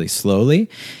dose really slowly.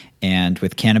 And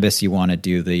with cannabis, you want to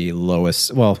do the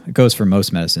lowest. Well, it goes for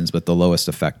most medicines, but the lowest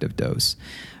effective dose.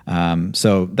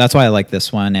 So that's why I like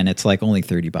this one, and it's like only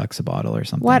 $30 a bottle or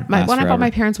something. What Lasts one I bought forever. my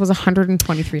parents was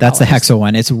 $123. That's the Hexo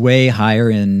one. It's way higher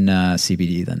in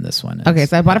CBD than this one is. Okay,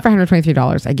 so I bought it for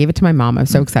 $123. I gave it to my mom. I was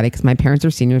so excited because my parents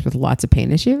are seniors with lots of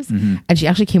pain issues, and she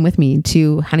actually came with me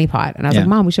to Honey Pot, and I was Yeah. like,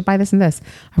 "Mom, we should buy this and this."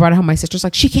 I brought it home. My sister's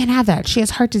like, "She can't have that. She has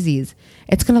heart disease.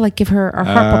 It's gonna like give her a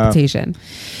heart palpitation."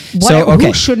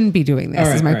 Who shouldn't be doing this?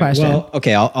 Is my question. Well,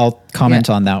 okay, I'll comment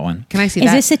on that one. Can I see Is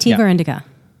that? this sativa Yeah. or indica?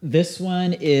 This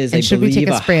one is, And I should we believe,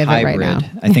 take a spray of it right hybrid. now?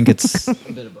 I think it's a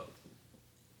bit of both.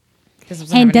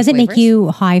 And does it make you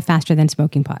high faster than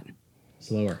smoking pot?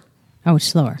 Slower. Oh, it's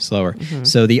slower. Slower.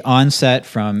 So the onset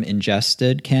from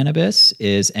ingested cannabis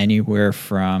is anywhere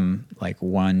from like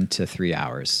 1 to 3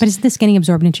 hours. But is this getting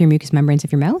absorbed into your mucous membranes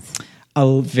of your mouth?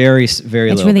 Very It's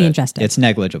little really bit. ingested. It's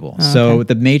negligible. So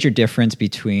the major difference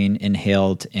between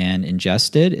inhaled and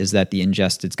ingested is that the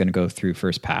ingested is going to go through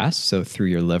first pass, so through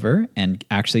your liver, and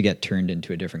actually get turned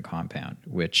into a different compound,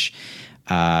 which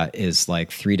is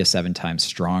like 3 to 7 times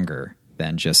stronger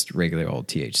than just regular old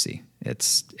THC.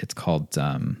 It's called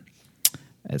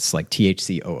it's like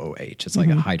THC-OOH. It's like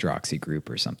a hydroxy group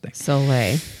or something.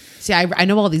 Soleil. See, I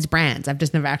know all these brands. I've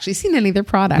just never actually seen any of their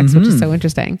products, which is so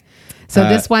interesting. So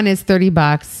this one is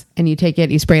 $30, and you take it,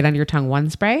 you spray it under your tongue, one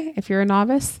spray if you're a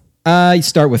novice, You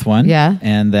start with one, Yeah.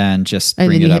 and then just and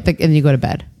bring then you it up. and you go to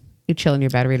bed. You chill in your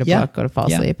bed, read a book, go to fall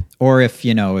asleep. Or if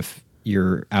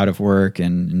you're out of work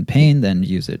and in pain, then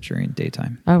use it during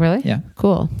daytime. Oh, really? Yeah.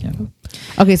 Cool. Yeah.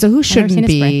 Okay, so who seen shouldn't a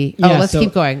be? spray. Oh, let's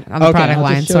keep going on the product I'll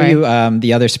line. just show Sorry. you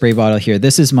the other spray bottle here.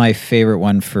 This is my favorite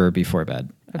one for before bed.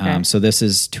 Okay. So this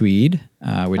is Tweed,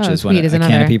 which is Tweed one is a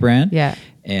another. Canopy brand. Yeah.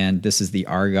 And this is the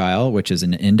Argyle, which is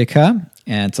an indica,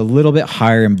 and it's a little bit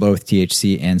higher in both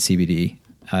THC and CBD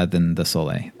than the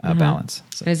Soleil balance.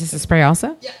 So Is this a spray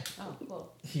also? yeah.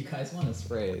 If you guys want to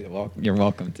spray, you're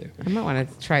welcome to. I might want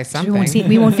to try We something.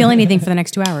 won't feel anything for the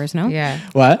next 2 hours, no? Yeah.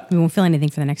 What? We won't feel anything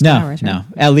for the next 2 No, hours, right? no.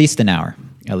 At least an hour.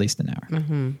 At least an hour.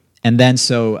 Mm-hmm. And then,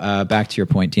 so back to your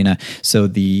point, Dina. So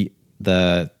the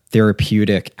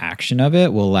therapeutic action of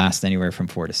it will last anywhere from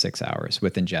 4 to 6 hours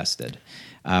with ingested.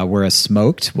 Whereas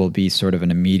smoked will be sort of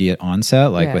an immediate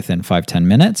onset, like within 5-10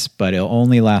 minutes, but it'll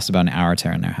only last about an hour to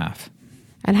an hour and a half.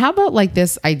 And how about like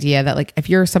this idea that like if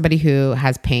you're somebody who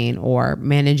has pain or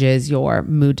manages your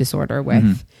mood disorder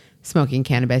with smoking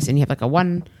cannabis and you have like a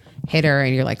one hitter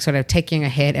and you're like sort of taking a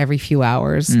hit every few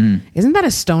hours, isn't that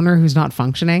a stoner who's not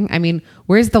functioning? I mean,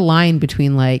 where's the line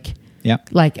between like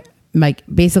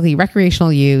basically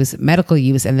recreational use, medical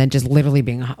use, and then just literally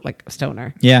being like a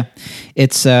stoner? Yeah.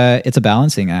 It's a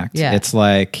balancing act. Yeah. It's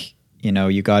like,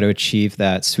 you got to achieve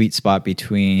that sweet spot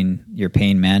between your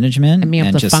pain management And being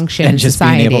able to function in and just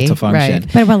being able society. to function.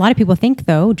 Right. But what a lot of people think,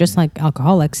 though, just like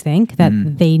alcoholics think, that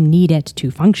they need it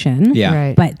to function. Yeah.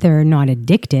 Right. But they're not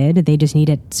addicted. They just need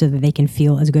it so that they can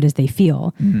feel as good as they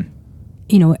feel.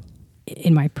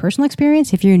 In my personal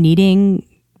experience, if you're needing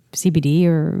CBD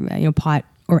or pot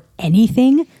or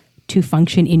anything to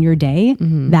function in your day,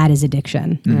 that is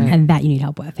addiction, and that you need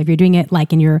help with. If you're doing it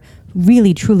like and you're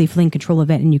really truly feeling control of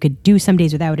it, and you could do some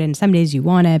days without it, and some days you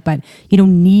want it, but you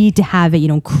don't need to have it. You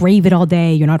don't crave it all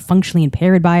day. You're not functionally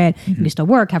impaired by it. You can still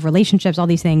work, have relationships, all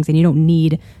these things, and you don't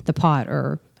need the pot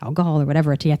or alcohol or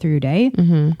whatever to get through your day.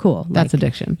 Cool, That's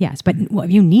addiction. Yes, but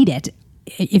if you need it,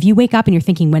 if you wake up and you're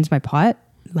thinking, "When's my pot?"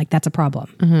 Like that's a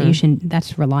problem. You shouldn't.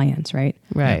 That's reliance, right?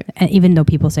 Right. And even though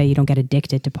people say you don't get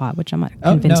addicted to pot, which I'm not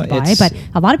convinced by, it's- but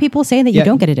a lot of people say that you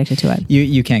don't get addicted to it.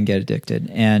 You can get addicted.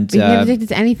 And But you get addicted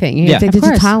to anything. You yeah. get addicted Of to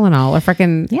course. Tylenol or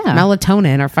fucking Yeah.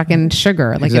 melatonin or fucking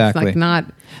sugar. Like Exactly. it's like not.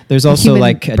 there's the also human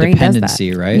like a brain does that.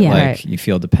 dependency, right? Yeah. Like Right. you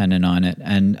feel dependent on it.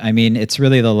 And I mean, it's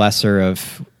really the lesser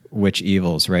of which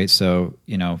evils, right? So,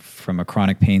 from a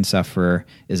chronic pain sufferer,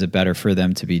 is it better for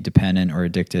them to be dependent or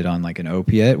addicted on like an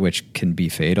opiate, which can be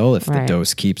fatal if the Right.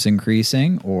 dose keeps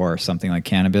increasing, or something like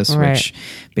cannabis, Right. which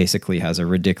basically has a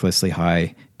ridiculously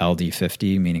high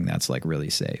LD50, meaning that's like really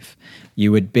safe.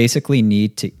 You would basically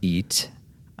need to eat,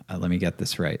 let me get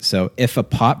this right. So if a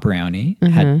pot brownie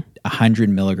had 100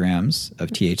 milligrams of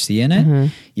THC in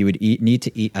it, you would need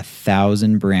to eat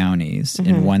 1,000 brownies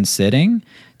in one sitting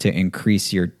to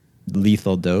increase your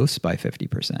lethal dose by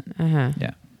 50%. Yeah.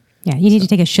 Yeah, you need to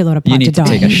take a shitload of You pot need to to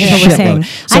die. take a Is what we're saying.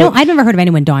 shitload. So- I've never heard of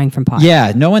anyone dying from pot.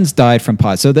 Yeah, no one's died from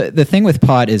pot. So the thing with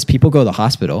pot is people go to the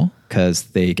hospital because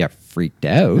they get freaked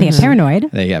out. They get paranoid.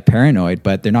 They get paranoid,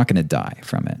 but they're not going to die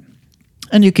from it.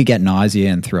 And you could get nausea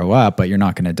and throw up, but you're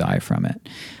not going to die from it.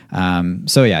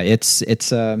 So yeah,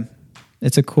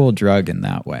 it's a cool drug in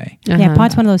that way. Yeah,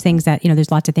 pot's one of those things that,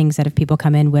 there's lots of things that if people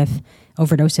come in with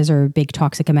overdoses or big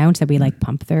toxic amounts that we like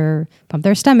pump their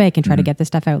stomach and try to get this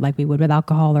stuff out like we would with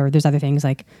alcohol, or there's other things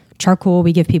like charcoal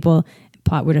we give people.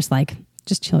 Pot, we're just like,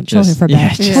 just chill here for a bit.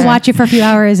 yeah, just- We'll watch you for a few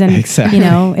hours, and Exactly.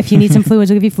 if you need some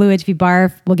fluids, we'll give you fluids. If you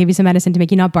barf, we'll give you some medicine to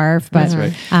make you not barf. But That's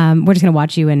right. we're just gonna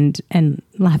watch you and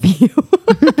laugh at you.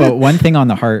 But one thing on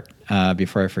the heart,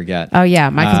 before I forget. Oh yeah,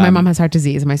 because my mom has heart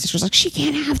disease, and my sister's like, she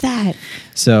can't have that.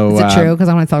 So Is it true? Because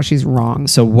I want to tell she's wrong.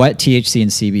 So what THC and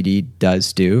CBD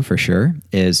does do for sure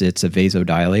is it's a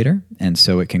vasodilator, and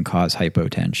so it can cause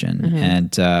hypotension.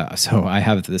 And so I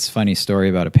have this funny story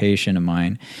about a patient of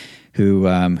mine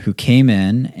who came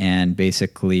in and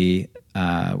basically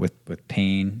with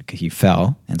pain, he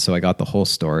fell, and so I got the whole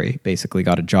story. Basically,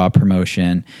 got a job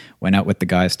promotion, went out with the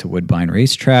guys to Woodbine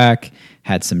Racetrack,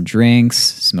 had some drinks,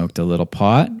 smoked a little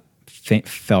pot.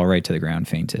 Fell right to the ground,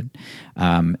 fainted.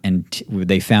 And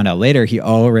they found out later he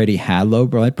already had low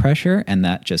blood pressure, and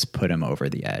that just put him over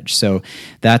the edge. So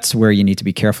that's where you need to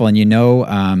be careful. And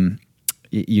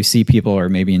you see people, or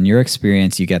maybe in your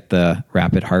experience, you get the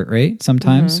rapid heart rate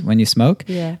sometimes when you smoke.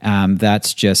 Yeah.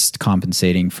 That's just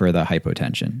compensating for the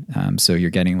hypotension. So you're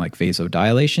getting like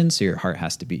vasodilation, so your heart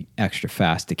has to be extra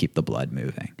fast to keep the blood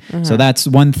moving. So that's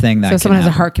one thing that So if someone can has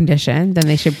a happen. heart condition, then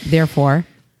they should therefore.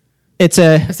 It's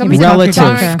a If somebody's relative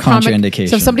got chronic- contraindication.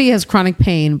 So if somebody has chronic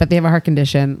pain, but they have a heart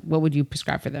condition, what would you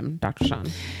prescribe for them, Dr. Sean?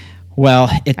 Well, it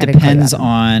I didn't call you depends that.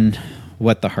 on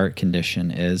what the heart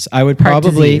condition is. I would Heart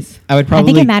probably disease. I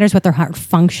think it matters what their heart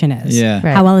function is. Yeah.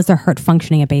 Right. How well is their heart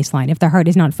functioning at baseline? If their heart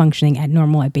is not functioning at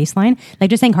normal at baseline, like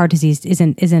just saying heart disease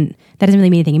isn't that doesn't really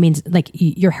mean anything. It means like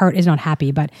your heart is not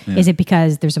happy, but is it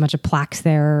because there's a bunch of plaques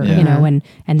there, Yeah. you know, and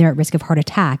they're at risk of heart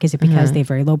attack? Is it because they have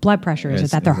very low blood pressure? Is it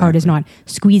Yes, that their heart is not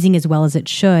squeezing as well as it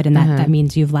should, and that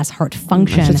means you have less heart I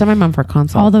function? should tell my mom for a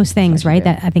consult. All those things, right?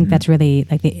 That I think that's really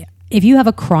like if you have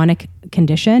a chronic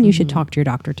condition, you should talk to your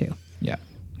doctor too. Yeah.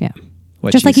 Yeah.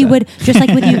 What Just she like you said. would, just like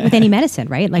with any medicine,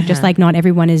 right? Like just like not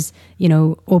everyone is, you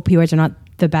know, opioids are not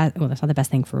the best. Well, that's not the best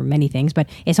thing for many things, but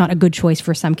it's not a good choice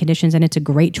for some conditions, and it's a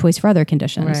great choice for other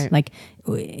conditions. Right. Like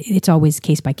it's always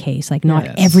case by case. Like not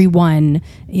Yes. everyone,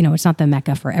 you know, it's not the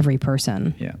mecca for every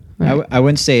person. Yeah. I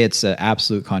wouldn't say it's an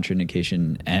absolute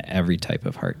contraindication every type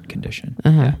of heart condition.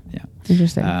 Yeah.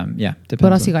 Interesting. Yeah. Depends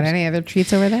What else on you the got? person. Any other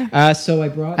treats over there? So I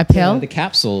brought A pill? the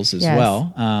capsules as Yes.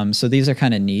 well. So these are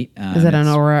kind of neat. Is that an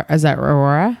Aurora? Is that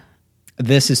Aurora?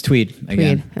 This is Tweed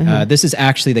again. Tweed, This is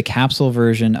actually the capsule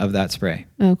version of that spray.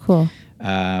 Oh, cool.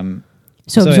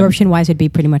 So So, absorption wise, it'd be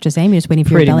pretty much the same. You're just waiting for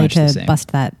your Pretty belly much the to same.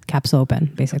 bust that capsule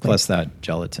open, basically. Plus that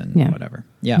gelatin, Yeah. whatever.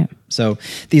 Yeah. So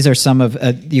these are some of.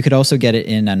 You could also get it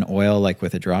in an oil, like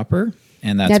with a dropper,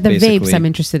 and that's Yeah, the basically. vapes I'm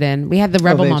interested in. We had the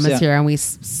Rebel vapes, Mamas yeah. here, and we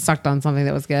sucked on something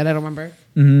that was good. I don't remember.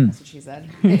 That's what she said.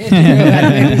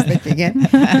 I was thinking it.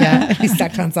 Yeah, we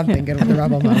sucked on something good with the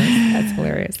Rebel Mamas. That's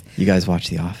hilarious. You guys watch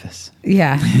The Office.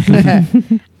 Yeah.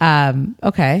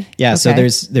 Okay. Yeah. So Okay.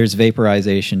 there's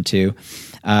vaporization too.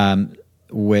 So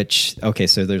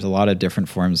there's a lot of different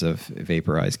forms of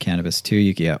vaporized cannabis too.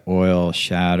 You can get oil,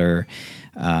 shatter,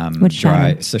 What's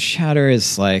dry. shatter? So shatter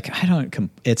is like,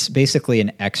 it's basically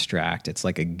an extract. It's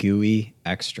like a gooey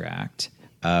extract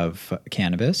of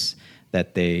cannabis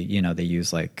that they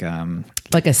use like,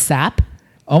 like a sap.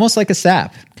 almost like a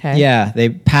sap. Okay. Yeah. They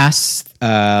pass,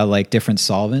 like different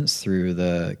solvents through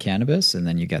the cannabis, and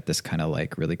then you get this kind of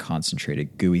like really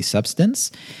concentrated gooey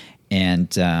substance. And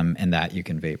that you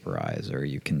can vaporize or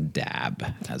you can dab,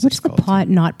 as What's it's the called. pot,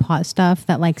 not pot stuff,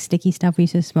 that like sticky stuff we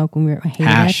used to smoke when we were hated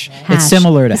Hash. it? It's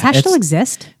similar to Does hash still it's-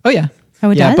 exist? Oh yeah. Oh,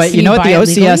 it yeah, does? but Can you know you what? The buy it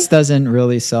OCS legally? doesn't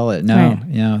really sell it. No, Right.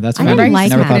 that's I funny. didn't like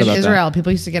Never hash. thought in about Israel. that.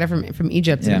 People used to get it from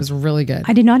Egypt, and Yeah. it was really good.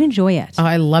 I did not enjoy it. Oh,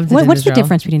 I loved it. in What's the Israel.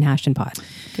 difference between hash and pot?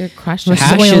 Good question. Versus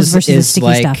Hash oils versus the is sticky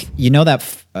like stuff. you know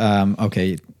that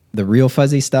the real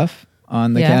fuzzy stuff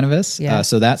on the Yeah. cannabis. Yeah.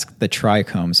 So that's the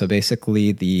trichome. So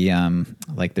basically, the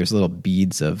like there's little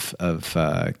beads of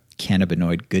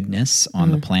cannabinoid goodness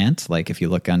on the plant. Like if you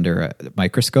look under a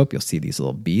microscope, you'll see these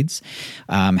little beads.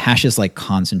 Hash is like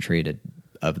concentrated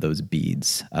of those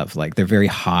beads of like, they're very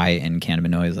high in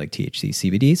cannabinoids like THC,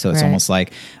 CBD. So it's Right. almost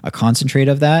like a concentrate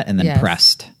of that and then Yes.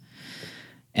 pressed.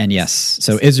 And yes,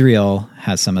 so Israel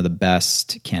has some of the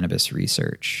best cannabis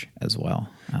research as well.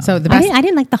 So the I best.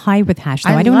 didn't like the high with hash, though.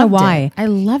 I I don't know loved why. it. I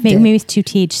loved maybe, it. Maybe it's too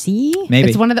THC. Maybe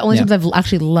It's one of the only Yeah. times I've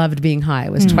actually loved being high.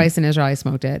 It was twice in Israel. I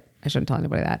smoked it. I shouldn't tell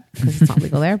anybody that because it's not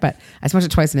legal there. But I smoked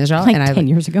it twice in Israel, Like and I 10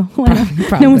 years ago.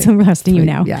 Probably. No one's arresting you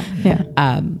now. Yeah. Yeah.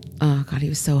 Oh God, he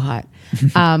was so hot.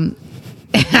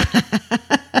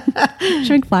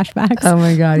 Showing flashbacks. Oh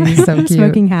my God, he's so cute.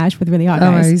 Smoking hash with really hot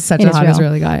Oh my, guys. he's such in a hot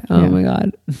Israel. Israeli guy. Oh Yeah. my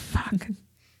God. Fuck.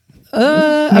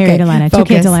 Married Elena. 2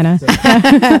 kids, focus. Elena.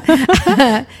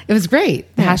 It was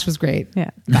great. The hash was great.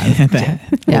 Yeah.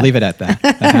 We'll leave it at that.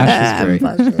 The hash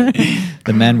was great.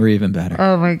 The men were even better.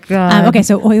 Oh my God. Okay,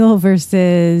 so oil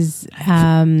versus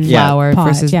Flour pot,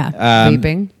 versus yeah.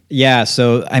 vaping. Yeah,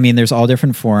 so I mean, there's all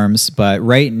different forms, but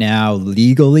right now,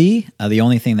 legally, the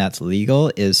only thing that's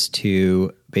legal is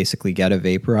to basically get a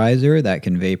vaporizer that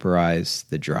can vaporize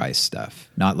the dry stuff,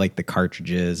 not like the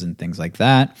cartridges and things like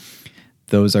that.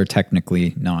 Those are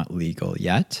technically not legal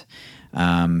yet.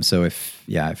 So if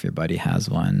your buddy has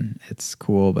one, it's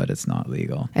cool, but it's not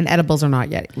legal. And edibles are not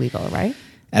yet legal, right?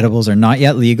 Edibles are not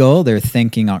yet legal. They're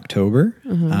thinking October,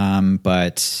 Mm-hmm.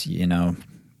 but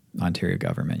Ontario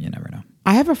government, you never know.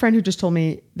 I have a friend who just told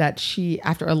me that she,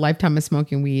 after a lifetime of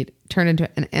smoking weed, turned into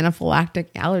an anaphylactic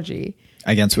allergy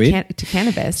Against weed? to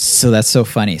cannabis. So that's so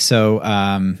funny. So,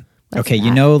 okay, you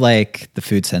that? know, like the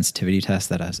food sensitivity test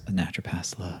that us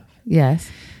naturopaths love. Yes.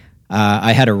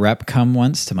 I had a rep come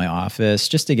once to my office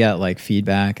just to get like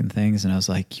feedback and things. And I was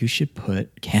like, you should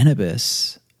put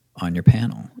cannabis on your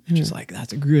panel. And she's like,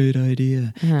 that's a great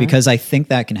idea. Because I think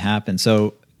that can happen.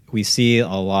 So we see a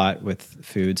lot with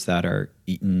foods that are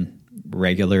eaten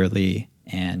regularly.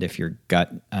 And if your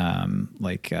gut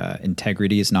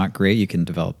integrity is not great, you can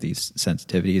develop these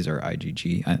sensitivities or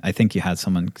IgG. I think you had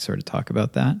someone sort of talk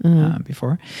about that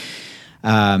before.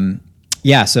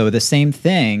 Yeah, so the same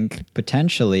thing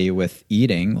potentially with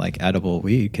eating like edible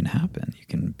weed can happen. You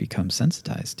can become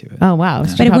sensitized to it. Oh wow!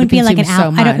 But it wouldn't be like an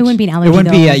it wouldn't be an allergy. It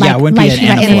wouldn't be though. it wouldn't be an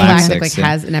Anaphylactic anaphylaxis.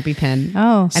 has an EpiPen.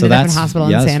 Oh. So Ended up in that's hospital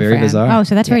in that's San very Fran. bizarre. Oh,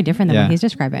 so that's very different than what he's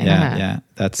describing. Yeah,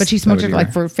 that's. But she that smoked would it be like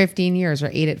rare. for 15 years or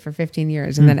ate it for 15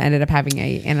 years and then ended up having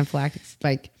a anaphylactic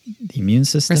like The immune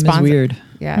system response. is weird.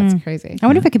 Yeah, it's crazy. I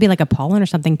wonder if it could be like a pollen or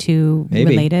something too Maybe.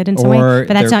 related in some way. Or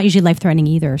But that's there- not usually life threatening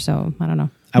either. So I don't know.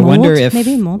 I Mold, wonder if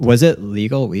maybe mold. was it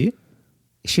legal weed?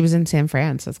 She was in San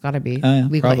Fran, so it's got to be Yeah,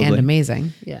 legal and probably.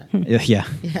 amazing. Yeah, Yeah,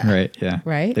 right. Yeah,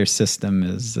 Right? Their system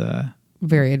is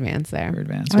very advanced there. very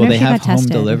advanced. I wonder Well, if they she have got home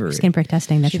tested. delivery. Skin prick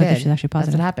testing. That She showed that did. she's actually That's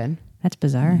positive. what happened. That's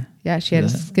bizarre. Yeah, she had a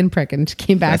skin prick and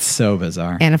came back That's so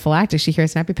bizarre. anaphylactic. She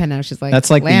hears an EpiPen now. She's like, That's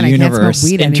like "Lan, the I can't smoke universe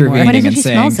weed anymore." What intervening if and she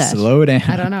saying, smells it? "Slow down."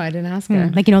 I don't know. I didn't ask her.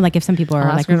 Like, you know, like if some people are I'll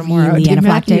like ask her tomorrow. really Dean anaphylactic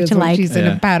Matthews, to when like she's in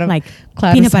Yeah. a bout of like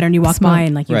cloud peanut of butter and you walk smoke. by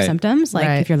and like you have Right. symptoms, like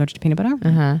Right. if you're allergic to peanut butter,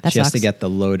 that She has sucks. to get the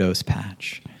low dose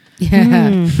patch.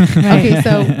 Yeah. Okay,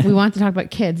 so we want to talk about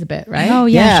kids a bit, right? Oh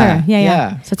yeah, sure,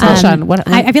 yeah. So tell Sean what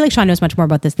I feel like Sean knows much more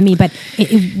about this than me, but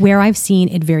where I've seen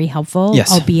it very helpful,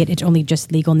 Yes. albeit it's only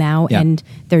just legal now, Yeah. and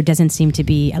there doesn't seem to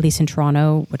be, at least in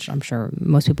Toronto, which I'm sure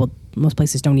most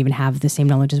places don't even have the same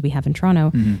knowledge as we have in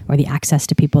Toronto, or the access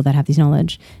to people that have these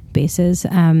knowledge bases.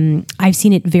 I've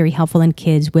seen it very helpful in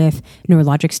kids with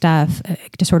neurologic stuff,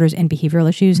 disorders, and behavioral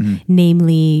issues,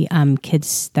 namely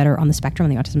kids that are on the spectrum,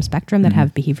 on the autism spectrum, that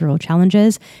have behavioral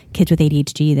challenges, kids with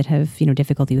ADHD that have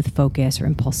difficulty with focus or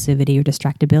impulsivity or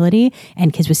distractibility,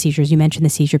 and kids with seizures. You mentioned the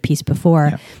seizure piece before.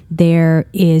 Yeah. There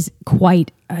is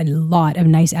quite a lot of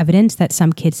nice evidence that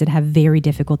some kids that have very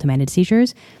difficult to manage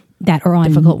seizures that are on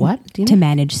Difficult what, Dina? to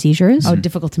manage seizures. Oh,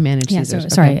 difficult to manage Yeah,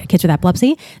 seizures. sorry, Okay. kids with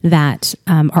epilepsy that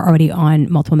are already on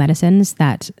multiple medicines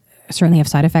that certainly have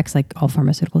side effects like all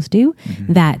pharmaceuticals do,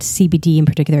 that CBD in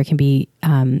particular can be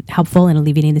helpful in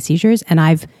alleviating the seizures. And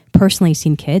I've personally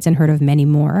seen kids and heard of many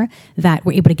more that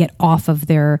were able to get off of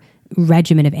their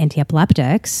regimen of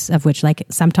anti-epileptics, of which like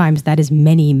sometimes that is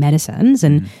many medicines.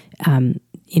 And,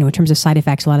 in terms of side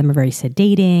effects, a lot of them are very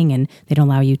sedating and they don't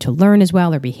allow you to learn as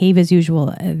well or behave as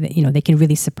usual. They can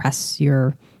really suppress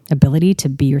your ability to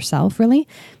be yourself really,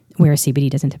 whereas CBD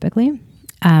doesn't typically.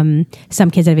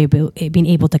 Some kids that have been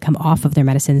able to come off of their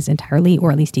medicines entirely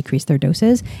or at least decrease their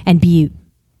doses and be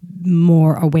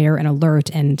more aware and alert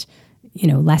and,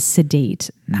 less sedate.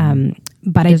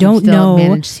 But I Does it don't still know.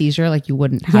 manage seizure like you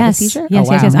wouldn't have a seizure? Yes,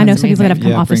 Oh, wow. yes. I know That's some people that have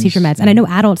amazing. come off of seizure meds, and I know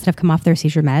adults that have come off their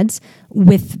seizure meds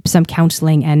with some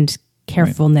counseling and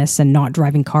carefulness and not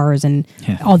driving cars and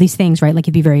all these things, right? Like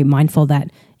you'd be very mindful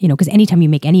that, because anytime you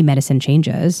make any medicine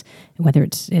changes, whether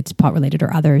it's pot related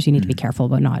or others, you need to be careful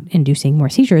about not inducing more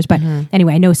seizures. But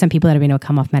anyway, I know some people that have been able to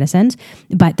come off medicines,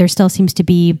 but there still seems to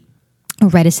be a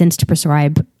reticence to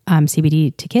prescribe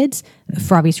CBD to kids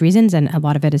for obvious reasons, and a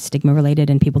lot of it is stigma related,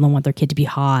 and people don't want their kid to be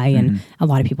high, and a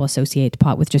lot of people associate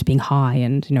pot with just being high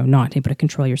and not able to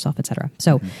control yourself, etc.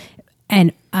 So,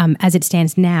 and as it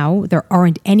stands now, there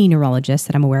aren't any neurologists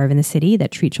that I'm aware of in the city that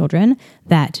treat children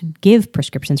that give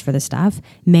prescriptions for this stuff.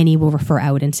 Many will refer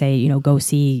out and say, go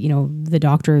see the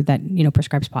doctor that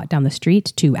prescribes pot down the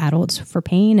street to adults for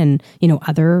pain and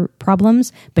other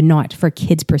problems, but not for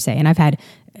kids per se. And I've had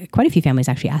quite a few families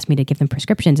actually ask me to give them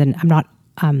prescriptions, and I'm not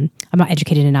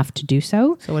educated enough to do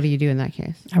so. So what do you do in that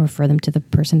case? I refer them to the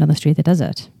person down the street that does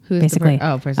it. Who is basically?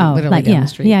 person literally like, down the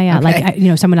street. Yeah. Okay.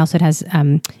 Like someone else that has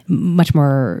much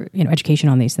more education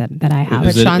on these that I have.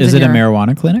 Is it, Sean's is in it a your-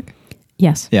 marijuana clinic?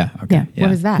 Yes. Yeah. Okay. Yeah.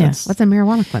 What is that? Yes. What's a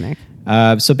marijuana clinic?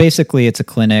 So basically, it's a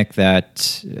clinic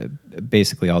that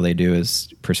basically all they do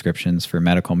is prescriptions for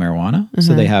medical marijuana.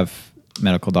 So they have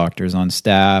medical doctors on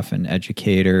staff and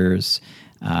educators.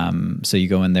 So you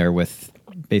go in there with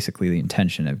basically the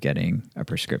intention of getting a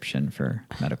prescription for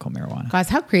medical marijuana. Guys,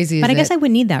 how crazy is But it? I guess I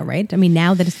would need that, right? I mean,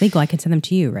 now that it's legal, I can send them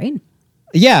to you, right?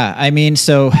 Yeah, I mean,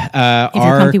 so our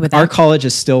comfy with that. college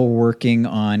is still working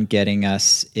on getting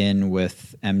us in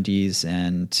with MDs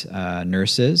and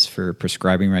nurses for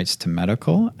prescribing rights to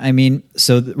medical. I mean,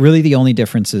 so really the only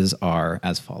differences are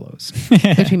as follows.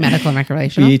 between medical and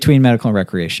recreational. Between medical and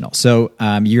recreational. So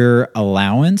your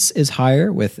allowance is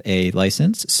higher with a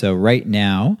license. So right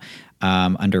now,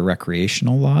 under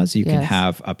recreational laws, you can Yes.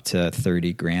 have up to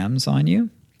 30 grams on you,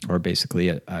 or basically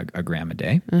a gram a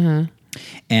day.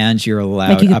 And you're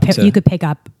allowed Like you could pick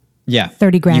up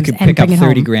 30 grams you could and pick up bring it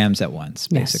 30 home. grams at once,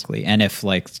 Yes. basically. And if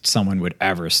like someone would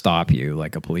ever stop you,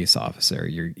 like a police officer,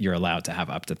 you're allowed to have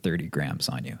up to 30 grams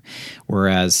on you.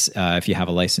 Whereas if you have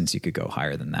a license, you could go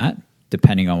higher than that,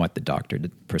 depending on what the doctor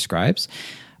prescribes.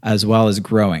 as well as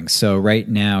growing. So right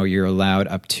now you're allowed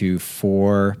up to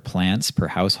 4 plants per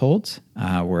household,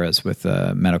 whereas with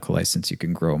a medical license you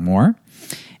can grow more.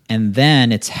 And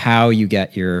then it's how you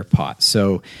get your pot.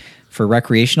 So for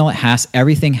recreational,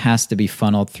 everything has to be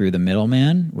funneled through the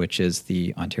middleman, which is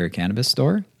the Ontario Cannabis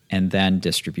Store, and then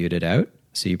distributed out.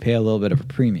 So you pay a little bit of a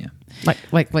premium.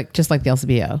 Like just like the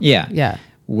LCBO. Yeah. Yeah.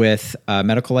 With a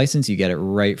medical license, you get it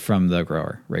right from the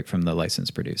grower, right from the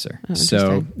licensed producer. Oh,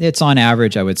 so it's on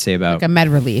average, I would say about Like a med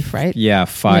relief, right?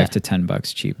 $5 to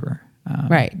 $10 cheaper.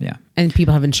 Right. Yeah. And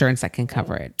people have insurance that can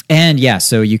cover it. And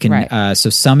so you can. Right. So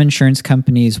some insurance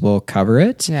companies will cover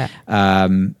it. Yeah.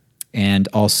 And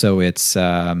also, it's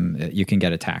you can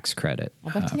get a tax credit.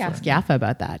 I'll have to ask Yaffa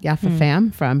about that. Yaffa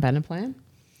Pham from Beneplan.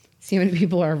 See how many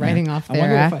people are writing off I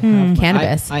wonder their if I have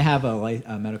cannabis. I have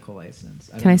a medical license.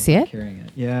 Can I see it? Carrying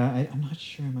it. Yeah, I'm not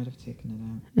sure. I might have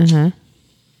taken it out. Uh-huh.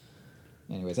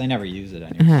 Anyways, I never use it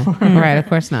anymore. Right, of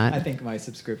course not. I think my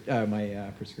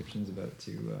prescription's about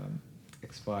to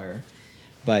expire.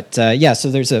 But so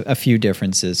there's a few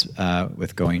differences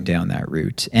with going down that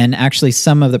route. And actually,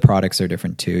 some of the products are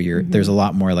different too. There's a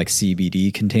lot more like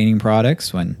CBD containing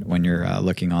products when you're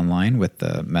looking online with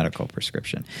the medical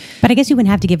prescription. But I guess you wouldn't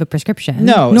have to give a prescription.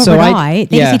 No, Nor so would I-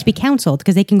 They yeah. just need to be counseled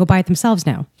because they can go buy it themselves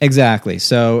now. Exactly.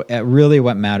 So really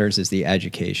what matters is the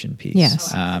education piece.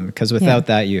 Yes. Because without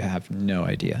that, you have no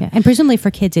idea. Yeah. And presumably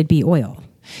for kids, it'd be oil.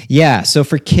 Yeah. So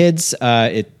for kids,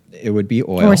 it would be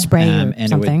oil Or spray or and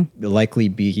something. it would likely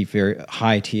be very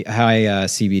high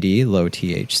CBD, low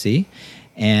THC.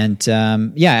 And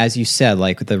as you said,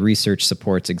 like the research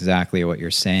supports exactly what you're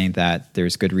saying, that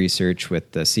there's good research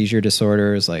with the seizure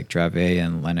disorders like Dravet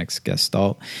and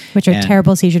Lennox-Gastaut. Which are And-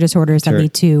 terrible seizure disorders that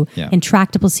lead to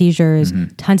intractable seizures,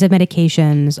 tons of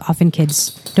medications. Often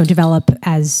kids don't develop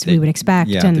as we would expect.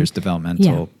 Yeah, and there's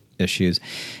developmental issues.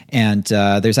 And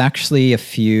there's actually a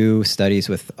few studies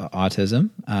with autism.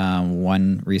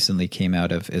 One recently came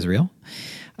out of Israel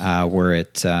where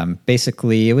it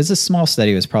basically, it was a small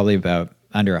study. It was probably about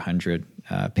under 100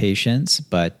 patients,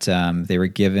 but they were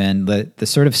given the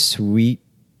sort of sweet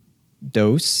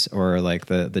dose, or like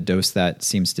the dose that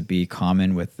seems to be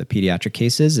common with the pediatric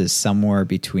cases, is somewhere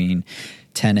between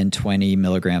 10 and 20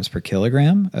 milligrams per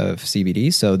kilogram of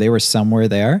CBD. So they were somewhere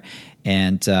there.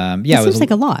 And it it was seems like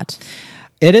a lot.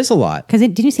 It is a lot. Because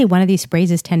didn't you say one of these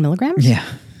sprays is 10 milligrams? Yeah.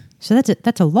 So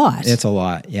that's a lot. It's a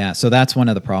lot. Yeah. So that's one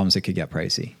of the problems. It could get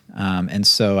pricey. And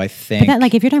so I think. But that,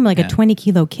 like, if you're talking about like a 20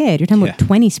 kilo kid, you're talking about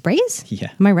 20 sprays?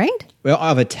 Yeah. Am I right? Well,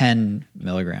 of a 10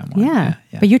 milligram one. Yeah.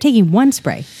 But you're taking one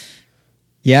spray.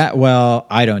 Yeah, well,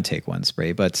 I don't take one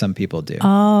spray, but some people do.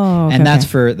 Oh, okay, and that's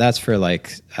for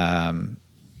like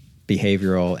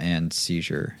behavioral and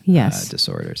seizure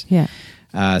disorders. Yeah.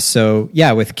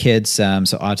 With kids, so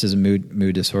autism,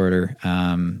 mood disorder,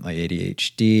 like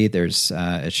ADHD, there's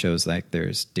it shows like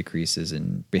there's decreases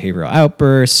in behavioral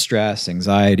outbursts, stress,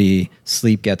 anxiety,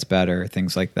 sleep gets better,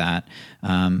 things like that.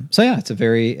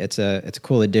 It's a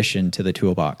cool addition to the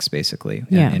toolbox, basically.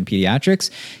 Yeah. In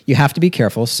pediatrics, you have to be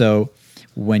careful. So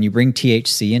when you bring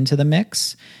THC into the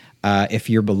mix, if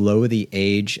you're below the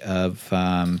age of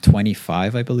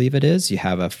 25, I believe it is, you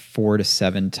have a 4 to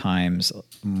 7 times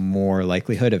more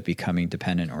likelihood of becoming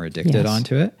dependent or addicted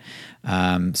onto it.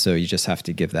 So you just have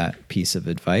to give that piece of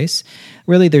advice.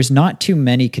 Really, there's not too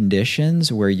many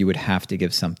conditions where you would have to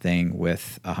give something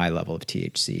with a high level of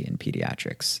THC in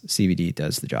pediatrics. CBD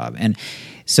does the job. And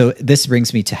so this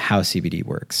brings me to how CBD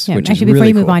works. Yeah, which actually, is before really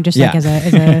you move cool. on, just like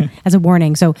as a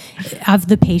warning. So of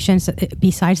the patients,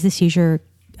 besides the seizure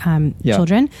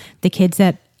children, the kids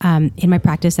that in my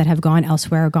practice that have gone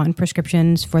elsewhere, gotten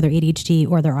prescriptions for their ADHD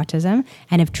or their autism,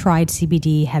 and have tried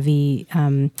CBD heavy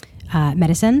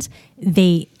medicines,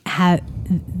 they have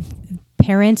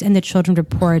parents and the children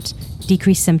report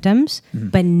decreased symptoms,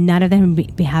 but none of them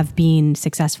have been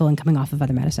successful in coming off of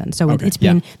other medicines. So it's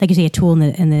been, like you say, a tool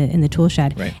in the tool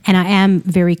shed. Right. And I am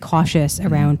very cautious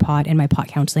around pot and my pot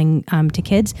counseling to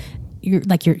kids. You're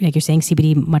saying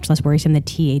CBD much less worrisome than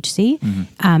THC,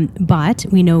 but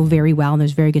we know very well, and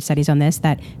there's very good studies on this,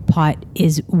 that pot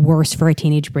is worse for a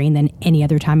teenage brain than any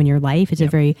other time in your life. It's a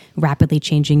very rapidly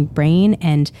changing brain,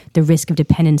 and the risk of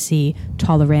dependency,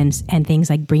 tolerance, and things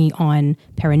like bringing on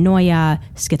paranoia,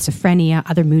 schizophrenia,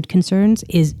 other mood concerns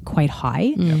is quite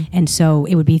high. And so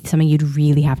it would be something you'd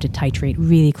really have to titrate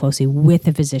really closely with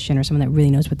a physician or someone that really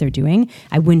knows what they're doing.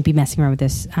 I wouldn't be messing around with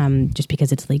this just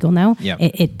because it's legal now.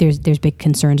 There's big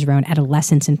concerns around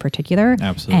adolescents in particular,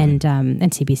 Absolutely. and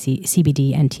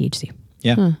CBD and THC.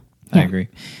 Yeah, I agree.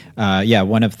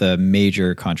 One of the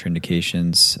major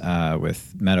contraindications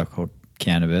with medical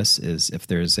cannabis is if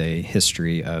there's a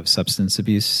history of substance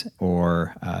abuse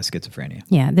or schizophrenia.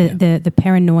 Yeah, the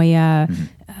paranoia,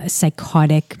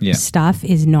 psychotic stuff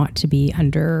is not to be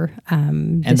under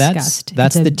discussed. And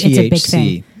that's the THC. It's a big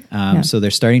thing. So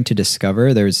they're starting to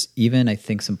discover, there's even, I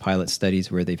think, some pilot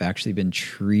studies where they've actually been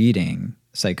treating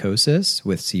psychosis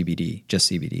with CBD,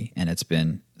 just CBD, and it's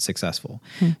been successful.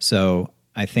 So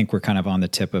I think we're kind of on the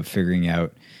tip of figuring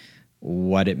out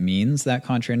what it means, that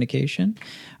contraindication.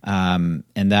 And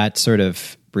that sort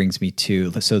of brings me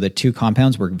to, so the two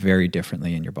compounds work very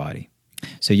differently in your body.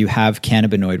 So you have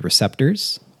cannabinoid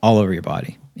receptors all over your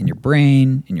body, in your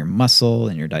brain, in your muscle,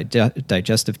 in your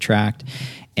digestive tract.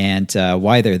 And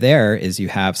why they're there is you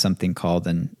have something called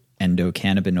an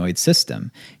endocannabinoid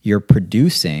system. You're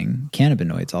producing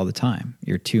cannabinoids all the time.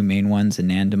 Your two main ones,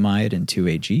 anandamide and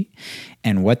 2-AG.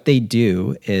 And what they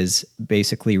do is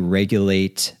basically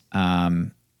regulate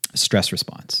stress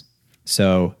response.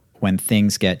 So when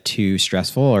things get too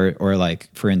stressful, or like,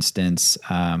 for instance,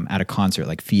 at a concert,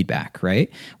 like feedback,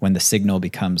 right? When the signal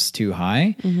becomes too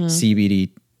high, CBD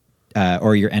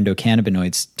or your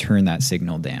endocannabinoids turn that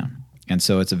signal down. And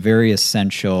so it's a very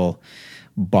essential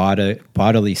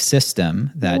bodily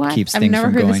system that keeps things from going.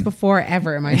 I've never heard this before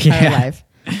ever in my entire life.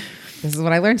 This is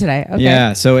what I learned today. Okay,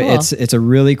 yeah, so cool. it's a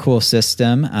really cool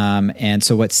system. And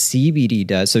so what CBD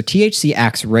does, so THC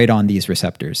acts right on these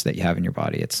receptors that you have in your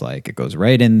body. It's like it goes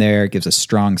right in there, it gives a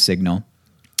strong signal.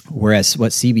 Whereas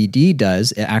what CBD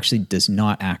does, it actually does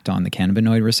not act on the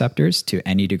cannabinoid receptors to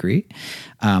any degree.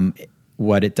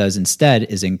 What it does instead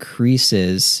is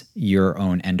increases your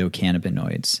own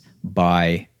endocannabinoids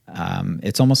by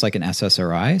it's almost like an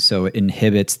SSRI, so it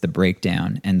inhibits the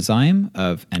breakdown enzyme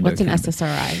of endocannabinoids. What's an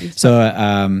SSRI?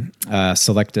 So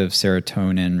selective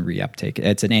serotonin reuptake.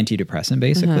 It's an antidepressant,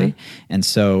 basically. And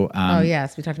so... oh,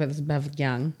 yes. We talked about this with Bev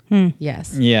Young.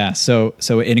 Yes. Yeah. So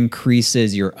it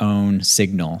increases your own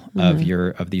signal of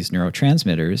these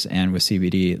neurotransmitters. And with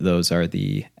CBD, those are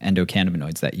the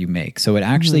endocannabinoids that you make. So it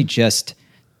actually just...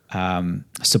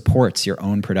 supports your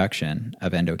own production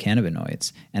of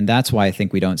endocannabinoids. And that's why I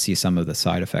think we don't see some of the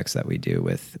side effects that we do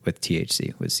with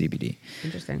THC, with CBD.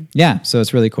 Interesting. Yeah, so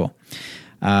it's really cool.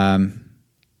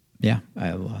 Yeah,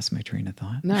 I lost my train of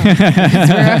thought. No, we're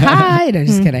high. No,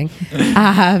 just kidding.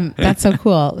 That's so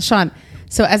cool. Sean,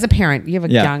 so as a parent, you have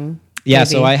a young Yeah,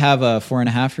 baby. so I have a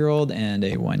 4.5-year-old and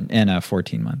a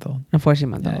 14-month-old. A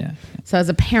 14-month-old. Yeah. So as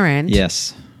a parent...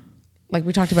 Yes. Like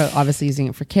we talked about, obviously using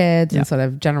it for kids and sort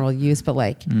of general use, but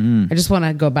like, I just want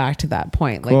to go back to that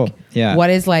point. Like, Cool. Yeah. what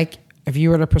is like, if you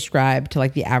were to prescribe to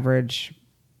like the average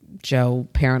Joe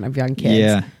parent of young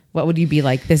kids, what would you be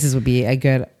like? Would be a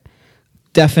good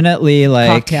definitely like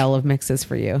cocktail of mixes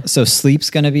for you. So sleep's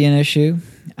going to be an issue.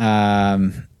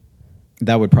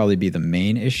 That would probably be the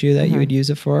main issue that you would use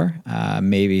it for.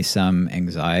 Maybe some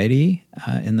anxiety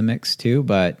in the mix too.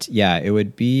 But yeah, it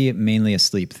would be mainly a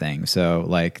sleep thing. So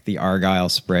like the Argyle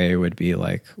spray would be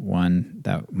like one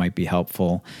that might be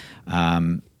helpful.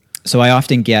 So I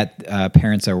often get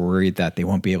parents are worried that they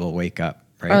won't be able to wake up.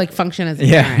 Right? Or like function as a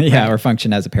parent. Yeah, right? or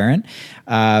function as a parent.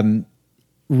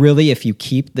 Really, if you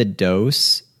keep the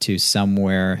dose to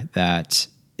somewhere that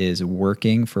is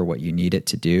working for what you need it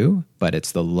to do, but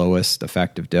it's the lowest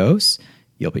effective dose,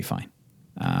 you'll be fine.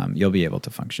 You'll be able to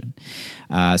function.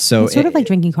 So it's sort of like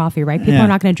drinking coffee, right? People are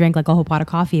not going to drink like a whole pot of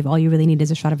coffee if all you really need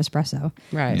is a shot of espresso.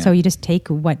 Right. So you just take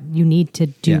what you need to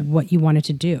do what you want it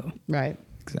to do. Right.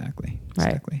 Exactly.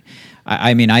 Right.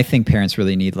 I mean, I think parents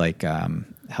really need like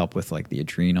help with like the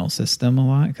adrenal system a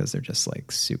lot because they're just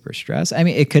like super stressed. I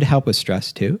mean, it could help with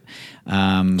stress too. Do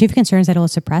you have concerns that it will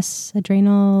suppress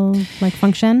adrenal like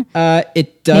function?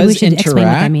 It does Maybe we should interact. explain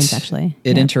what that means, actually.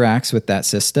 It interacts with that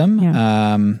system.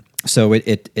 Yeah. So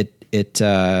it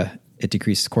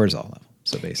decreases cortisol level.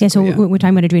 So basically, we're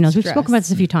talking about adrenals. We've Stress. spoken about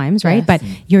this a few times, right? Yes. But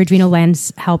your adrenal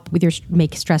glands help with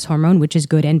make stress hormone, which is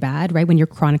good and bad, right? When you're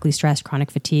chronically stressed, chronic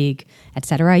fatigue,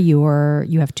 etc., you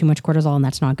have too much cortisol, and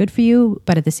that's not good for you.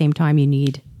 But at the same time, you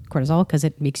need cortisol because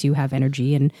it makes you have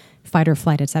energy and fight or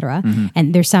flight, etc.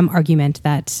 And there's some argument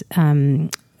that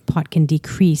pot can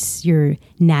decrease your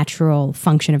natural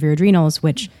function of your adrenals,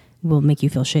 which will make you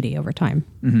feel shitty over time.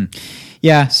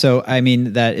 Yeah. So, I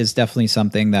mean, that is definitely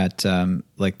something that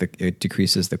it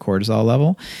decreases the cortisol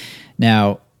level.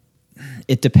 Now,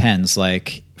 it depends.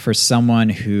 Like for someone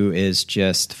who is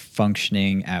just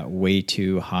functioning at way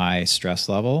too high stress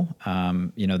level,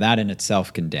 that in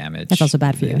itself can damage. That's also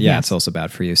bad for you. Yeah, it's also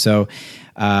bad for you. So,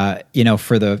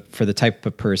 for the type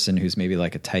of person who's maybe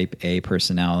like a type A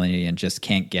personality and just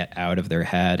can't get out of their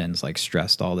head and is like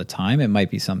stressed all the time, it might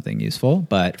be something useful.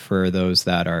 But for those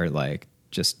that are like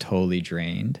just totally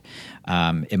drained.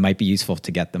 It might be useful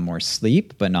to get them more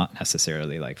sleep, but not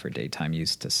necessarily like for daytime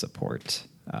use to support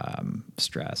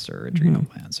stress or adrenal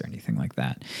glands or anything like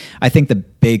that. I think the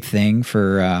big thing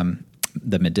for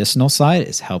the medicinal side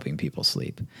is helping people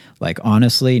sleep. Like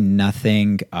honestly,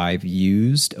 nothing I've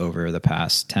used over the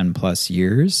past 10 plus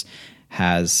years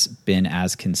has been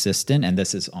as consistent. And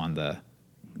this is on the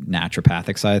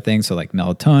naturopathic side of things. So like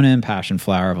melatonin, passion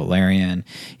flower, valerian,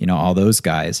 all those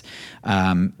guys.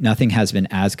 Nothing has been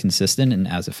as consistent and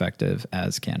as effective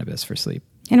as cannabis for sleep.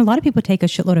 And a lot of people take a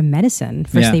shitload of medicine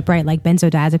for sleep, right? Like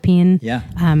benzodiazepine,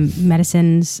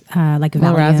 medicines like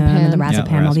Valium and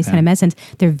lorazepam, all these kind of medicines.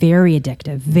 They're very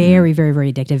addictive, very, very,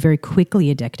 very addictive, very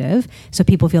quickly addictive. So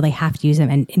people feel they have to use them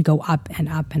and go up and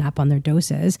up and up on their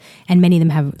doses. And many of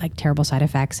them have like terrible side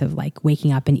effects of like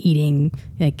waking up and eating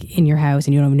like in your house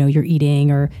and you don't even know you're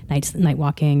eating, or night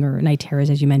walking or night terrors,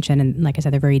 as you mentioned. And like I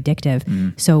said, they're very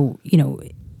addictive. So,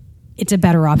 it's a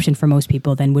better option for most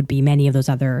people than would be many of those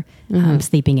other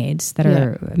sleeping aids that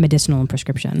are medicinal and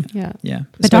prescription. Yeah.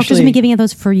 But doctors have been giving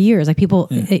those for years. Like people,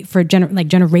 for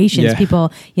generations,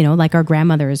 people, like our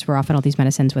grandmothers were often all these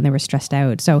medicines when they were stressed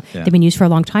out. So they've been used for a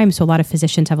long time. So a lot of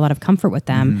physicians have a lot of comfort with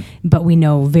them. But we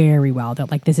know very well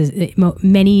that like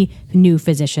many new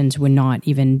physicians would not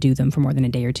even do them for more than a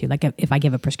day or two. Like if I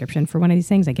give a prescription for one of these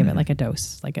things, I give it like a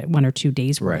dose, like 1 or 2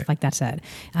 days worth. Like that's it.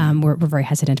 We're very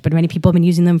hesitant. But many people have been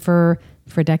using them for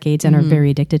decades and are very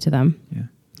addicted to them.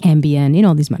 Ambien,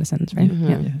 all these medicines, right?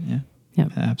 Yeah,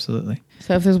 absolutely.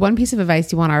 So if there's one piece of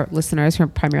advice you want our listeners, from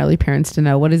primarily parents, to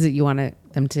know, what is it you want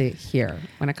them to hear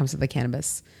when it comes to the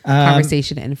cannabis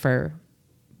conversation and for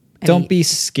don't be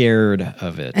scared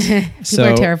of it. People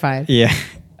are terrified. Yeah.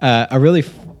 A really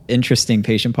interesting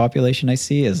patient population I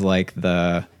see is like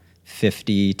the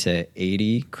 50 to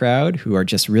 80 crowd who are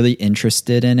just really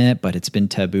interested in it, but it's been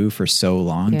taboo for so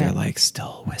long. They're like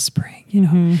still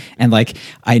whispering, and like,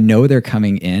 I know they're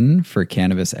coming in for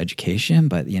cannabis education,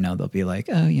 but they'll be like,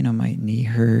 oh, my knee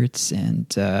hurts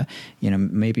and,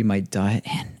 maybe my diet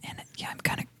and I'm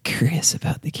kind of curious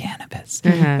about the cannabis.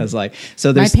 I was like,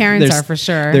 so my parents are for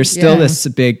sure. There's still this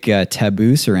big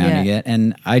taboo surrounding it.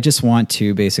 And I just want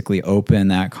to basically open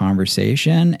that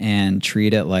conversation and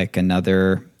treat it like a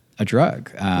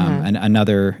drug,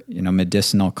 another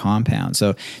medicinal compound.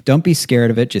 So don't be scared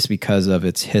of it just because of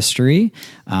its history.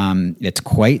 It's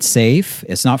quite safe.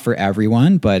 It's not for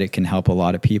everyone, but it can help a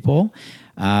lot of people.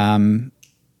 And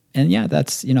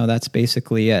that's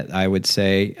basically it. I would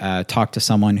say talk to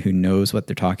someone who knows what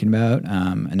they're talking about,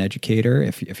 an educator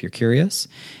if you're curious.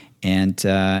 And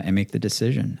make the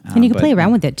decision. And you can play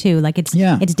around with it too. Like it's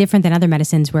different than other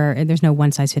medicines where there's no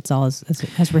one size fits all, as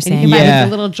we're saying. And you can buy a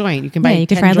little joint. You can buy you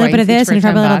can try a little bit of this and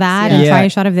try a little of that and try a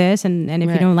shot of this. And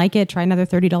if you don't like it, try another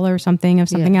 $30 or something of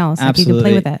something else. Like absolutely. You can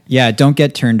play with it. Yeah, don't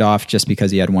get turned off just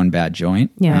because you had one bad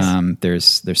joint. Yes.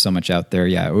 There's so much out there.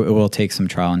 Yeah, it will take some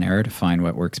trial and error to find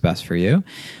what works best for you.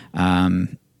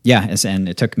 And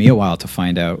it took me a while to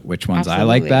find out which ones I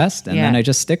like best. And then I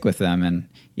just stick with them and,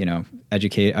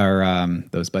 educate our,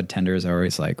 those bud tenders are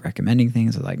always like recommending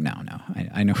things. I'm like, no,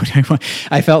 I know what I want.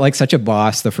 I felt like such a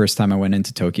boss the first time I went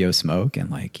into Tokyo Smoke and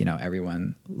like,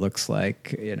 everyone looks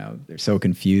like, they're so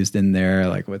confused in there.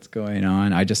 Like what's going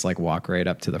on? I just like walk right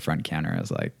up to the front counter. I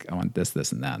was like, I want this,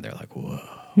 and that. And they're like, whoa,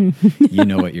 you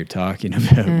know what you're talking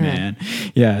about, man.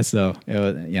 Yeah. So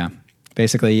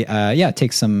basically, it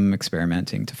takes some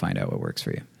experimenting to find out what works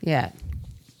for you. Yeah.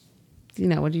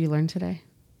 What did you learn today?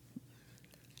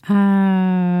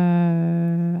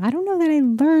 I don't know that I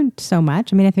learned so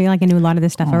much. I mean, I feel like I knew a lot of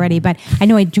this stuff already, but I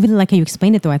know I really like how you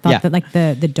explained it though. I thought that like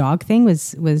the dog thing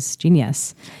was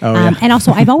genius. And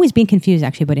also I've always been confused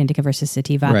actually about indica versus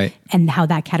sativa and how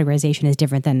that categorization is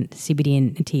different than CBD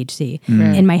and THC.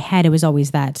 In my head, it was always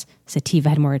that sativa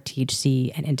had more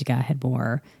THC and indica had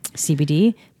more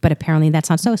CBD, but apparently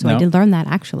that's not so. So I did learn that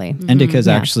actually. Indicas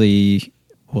actually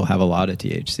will have a lot of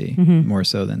THC, more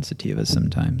so than sativas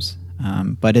sometimes.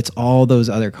 But it's all those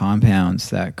other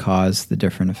compounds that cause the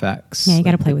different effects. Yeah, you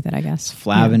got to play with it, I guess.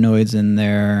 Flavonoids in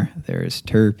there. There's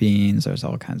terpenes. There's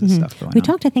all kinds of stuff going on. We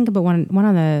talked, I think, about one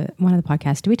of the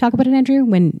podcasts. Did we talk about it, Andrew?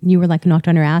 When you were like knocked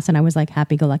on your ass, and I was like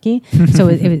happy-go-lucky. So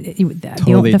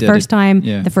the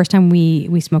first time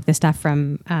we smoked this stuff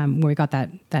from where we got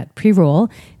that pre-roll,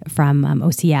 from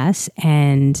OCS,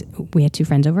 and we had 2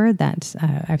 friends over that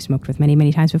I've smoked with many,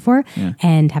 many times before,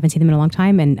 and haven't seen them in a long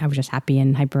time, and I was just happy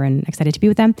and hyper and excited to be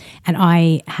with them. And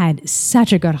I had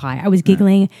such a good high. I was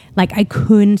giggling like I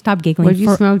couldn't stop giggling What did you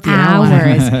for smoke?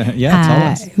 hours. Yeah, tell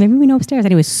us. Maybe we know upstairs.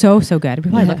 And it was so good.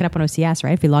 We probably look it up on OCS,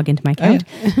 right? If we log into my account,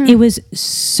 it was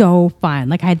so fun.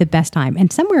 Like I had the best time.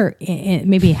 And somewhere,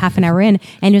 maybe half an hour in,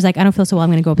 and he was like, "I don't feel so well. I'm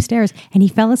going to go upstairs." And he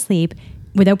fell asleep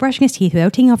without brushing his teeth,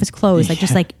 without taking off his clothes, like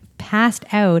just like passed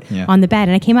out on the bed.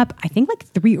 And I came up, I think like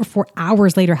 3 or 4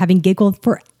 hours later, having giggled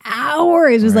for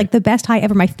hours. It was like the best high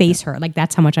ever. My face hurt. Like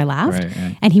that's how much I laughed.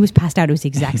 Right. And he was passed out. It was the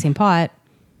exact same pot.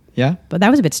 Yeah. But that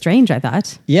was a bit strange, I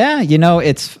thought. Yeah,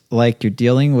 it's like you're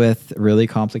dealing with really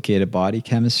complicated body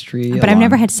chemistry. But I've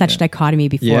never had such dichotomy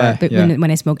before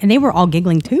when I smoke. And they were all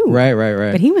giggling too. Right.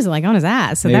 But he was like on his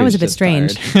ass. So Maybe that was a he's bit just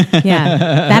strange. tired. Yeah.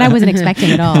 That I wasn't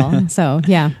expecting at all. So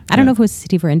yeah. I don't know if it was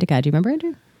sativa or indica. Do you remember,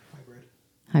 Andrew?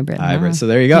 Hybrid. So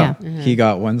there you go. Yeah. He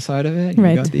got one side of it. You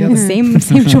Right. got the other. Same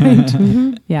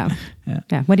joint. Yeah.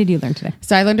 What did you learn today?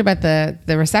 So I learned about the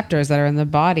receptors that are in the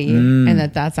body, and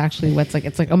that's actually what's like.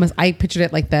 It's like almost, I pictured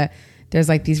it like there's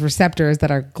like these receptors that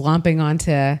are glomping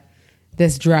onto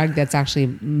this drug that's actually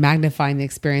magnifying the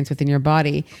experience within your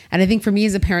body. And I think for me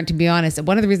as a parent, to be honest,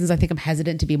 one of the reasons I think I'm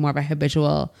hesitant to be more of a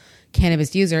habitual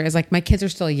cannabis user is like my kids are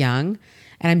still young.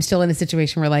 And I'm still in a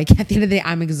situation where like at the end of the day,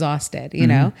 I'm exhausted, you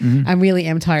know, I really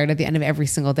am tired at the end of every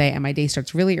single day. And my day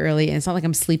starts really early. And it's not like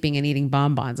I'm sleeping and eating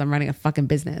bonbons. I'm running a fucking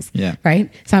business. Yeah.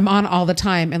 Right. So I'm on all the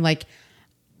time. And like,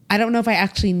 I don't know if I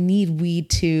actually need weed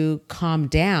to calm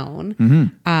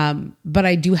down. But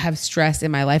I do have stress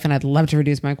in my life and I'd love to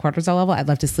reduce my cortisol level. I'd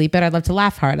love to sleep better. I'd love to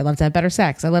laugh hard. I'd love to have better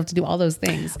sex. I'd love to do all those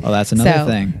things. Oh, that's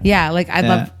another thing. Yeah. Like I'd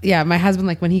love, my husband,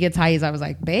 like when he gets high, he's always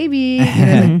like, baby,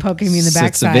 like poking me in the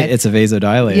backside. It's a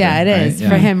vasodilator. Yeah, it is right?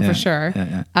 for him for sure.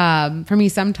 For me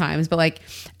sometimes, but like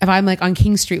if I'm like on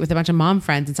King Street with a bunch of mom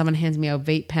friends and someone hands me a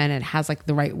vape pen and it has like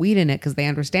the right weed in it because they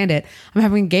understand it, I'm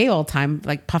having gay all the time,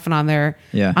 like puffing on their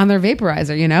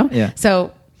vaporizer, you know? Yeah.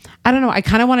 So I don't know. I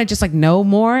kind of want to just like know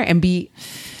more and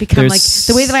become like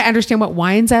the way that I understand what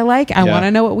wines I like. I want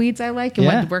to know what weeds I like and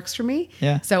what works for me.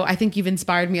 Yeah. So I think you've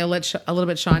inspired me a little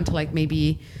bit, Sean, to like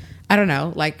maybe, I don't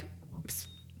know, like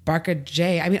spark a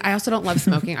J. I mean, I also don't love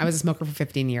smoking. I was a smoker for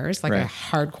 15 years, like a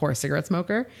hardcore cigarette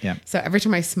smoker. Yeah. So every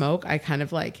time I smoke, I kind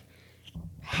of like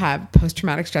have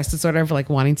post-traumatic stress disorder of like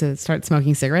wanting to start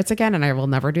smoking cigarettes again, and I will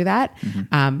never do that.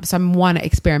 So I'm want to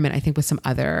experiment, I think, with some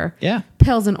other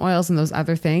pills and oils and those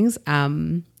other things. I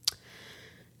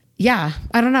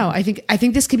don't know. I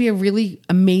think this could be a really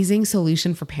amazing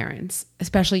solution for parents,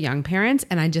 especially young parents.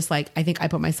 And I think I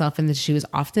put myself in the shoes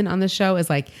often on the show as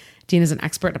like, Dina's an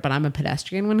expert, but I'm a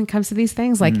pedestrian when it comes to these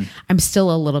things. Like I'm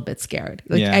still a little bit scared.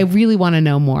 Like I really want to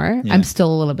know more. I'm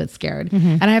still a little bit scared.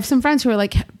 And I have some friends who are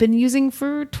like been using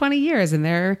for 20 years and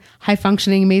they're high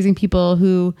functioning, amazing people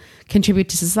who contribute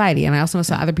to society. And I also know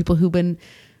some other people who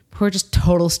are just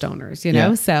total stoners, you know?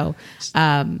 Yeah. So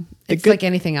it's like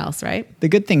anything else, right? The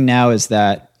good thing now is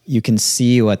that you can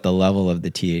see what the level of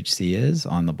the THC is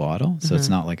on the bottle. So it's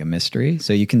not like a mystery.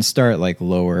 So you can start like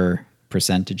lower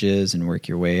percentages and work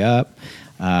your way up.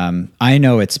 I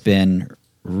know it's been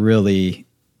really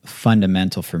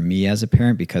fundamental for me as a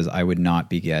parent because I would not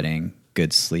be getting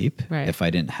good sleep if I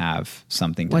didn't have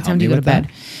something to help me with that.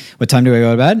 What time do I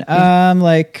go to bed?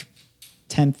 Like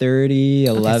 10:30,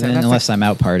 11, unless I'm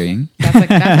out partying.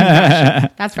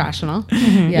 That's rational.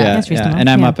 That's reasonable. And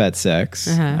I'm up at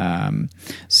 6.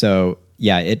 So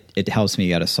it helps me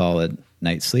get a solid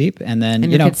night's sleep. And then,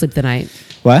 your kids sleep the night.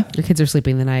 What? Your kids are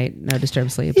sleeping the night. No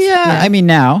disturbed sleep. Yeah. I mean,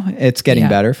 now it's getting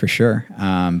better for sure.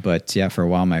 But for a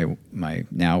while, my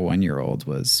now 1-year-old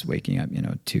was waking up,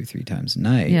 2-3 times a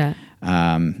night. Yeah.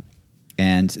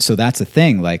 And so that's the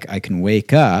thing. Like I can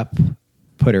wake up,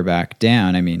 put her back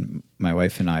down. I mean, my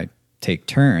wife and I take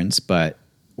turns, but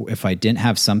if I didn't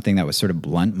have something that would sort of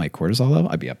blunt my cortisol level,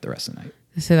 I'd be up the rest of the night.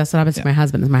 So that's what happens to my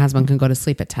husband. Is my husband can go to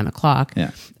sleep at 10 o'clock.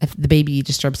 Yeah. If the baby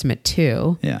disturbs him at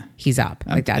 2, he's up.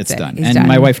 Like that's it's done. He's and done.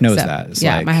 my wife knows that. It's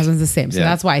my husband's the same. So Yeah.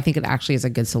 that's why I think it actually is a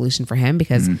good solution for him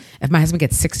because if my husband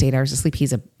gets 6 to 8 hours of sleep,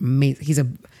 he's a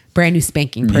brand new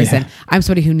spanking person. Yeah. I'm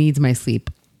somebody who needs my sleep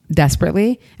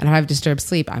desperately, and if I have disturbed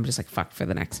sleep, I'm just like fucked for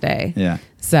the next day. Yeah.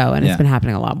 So, and it's been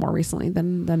happening a lot more recently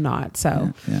than not.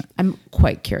 So, I'm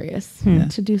quite curious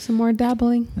to do some more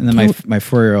dabbling. And then my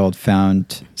 4-year-old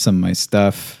found some of my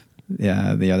stuff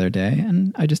the other day,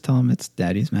 and I just tell him it's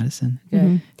daddy's medicine.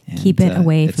 And, keep it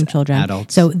away from children.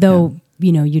 Adults. So though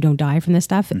you don't die from this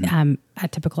stuff, a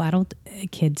typical adult.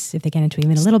 Kids, if they get into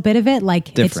even a little bit of it, like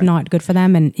it's Different. not good for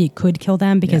them, and it could kill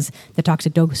them because the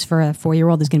toxic dose for a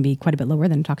 4-year-old is going to be quite a bit lower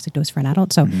than a toxic dose for an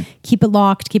adult. So keep it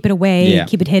locked, keep it away, Yeah.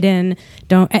 keep it hidden.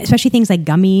 Don't, especially things like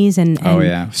gummies and Oh,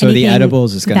 yeah. So the anything,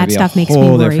 edibles is gonna that be a stuff makes me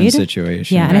whole different worried.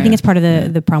 situation, Yeah, and I think right? it's part of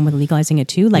the problem with legalizing it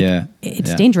too. Like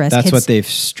it's dangerous. That's Kids- what they've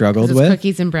struggled It's with.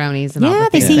 cookies and brownies and all yeah, the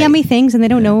they things see that- yummy things and they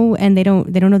don't know, and they don't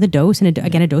know the dose. And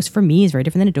again, a dose for me is very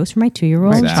different than a dose for my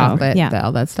 2-year-old. Exactly. chocolate, Yeah.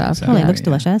 all that stuff. Exactly. Well, it Yeah, looks yeah.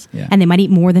 delicious. Yeah. And they might eat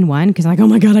more than one because like, oh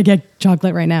my God, I get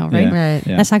chocolate right now, right? Yeah. Right.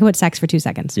 Yeah. Let's talk about sex for 2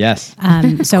 seconds. Yes.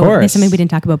 So course. there's something we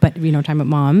didn't talk about, but talking about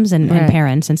moms and Right.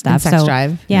 parents and stuff. And sex so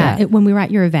drive. Yeah, Yeah. when we were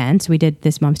at your event, we did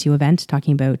this Moms to You event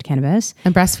talking about cannabis.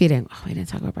 And breastfeeding. Oh, we didn't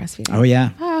talk about breastfeeding. Oh yeah.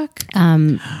 Fuck.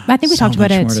 I think we So talked about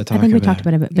much it. more to I talk think we about. talked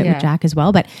about it a bit Yeah. with Jack as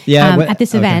well. But Yeah, at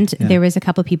this okay, event, yeah. there was a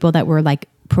couple of people that were like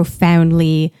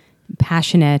profoundly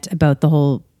passionate about the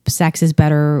whole sex is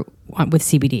better with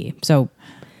CBD. So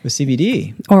With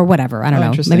CBD. or whatever. I don't know.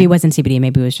 interesting. Maybe it wasn't CBD.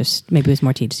 Maybe it was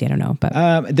more THC. I don't know.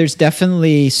 But There's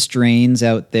definitely strains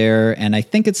out there, and I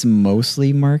think it's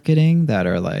mostly marketing that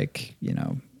are like,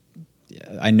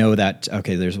 I know that,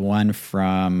 okay, there's one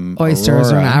from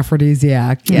Oysters are an Aurora.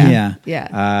 aphrodisiac. Yeah.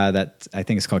 Yeah. That I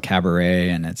think it's called Cabaret,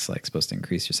 and it's like supposed to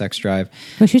increase your sex drive.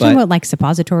 no, she was talking But- about like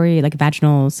suppository, like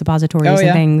vaginal suppositories Oh,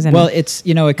 and things. And well, it's,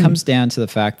 it comes down to the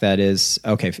fact that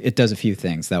it does a few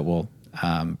things that will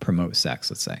promote sex,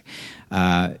 let's say.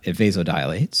 It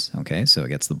vasodilates, okay, so it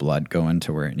gets the blood going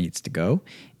to where it needs to go.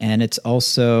 And it's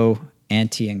also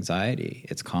anti-anxiety.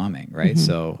 It's calming, right?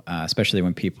 So especially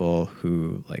when people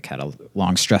who like had a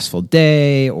long stressful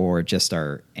day or just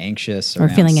are anxious Or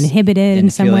around feeling inhibited in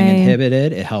some feeling way.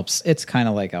 inhibited, it helps. It's kind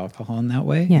of like alcohol in that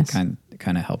way. Yes. It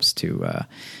kind of helps to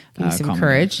Give you some calm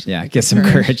courage. Yeah, get some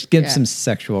courage. Give Yeah. some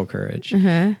sexual courage.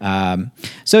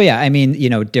 So yeah, I mean,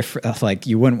 different. Like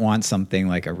you wouldn't want something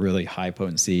like a really high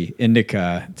potency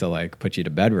indica to like put you to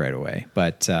bed right away.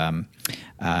 But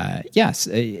yes,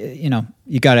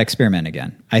 you got to experiment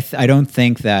again. I don't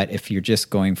think that if you're just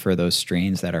going for those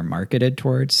strains that are marketed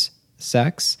towards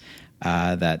sex,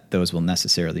 that those will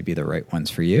necessarily be the right ones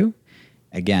for you.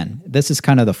 Again, this is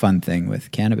kind of the fun thing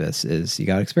with cannabis is you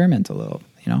got to experiment a little,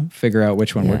 figure out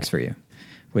which one works for you,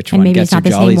 which and one maybe gets it's not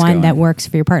your the same jollies one going. that works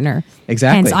for your partner.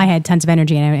 Exactly. Hence, I had tons of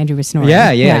energy and Andrew was snoring.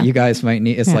 Yeah, you guys might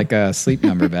need, it's like a sleep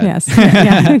number bed. Yes.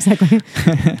 Yeah, exactly.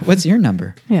 What's your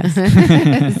number? Yes.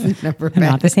 Number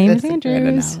Not the same as That's a great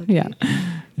Andrew's. analogy.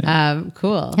 Yeah.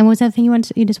 Cool. And what was that thing you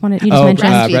just mentioned? breastfeeding.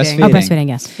 breastfeeding. Oh, breastfeeding.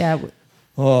 Yes. Yeah.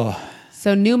 Oh,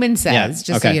 So Newman says, Yeah, just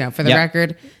so okay. you know, for the Yeah.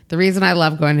 record, the reason I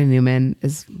love going to Newman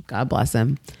is, God bless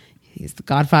him, he's the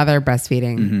godfather of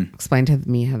breastfeeding. Mm-hmm. Explain to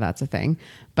me how that's a thing.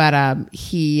 But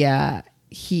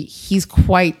he's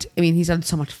quite, I mean, he's done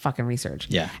so much fucking research.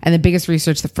 Yeah. And the biggest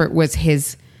research was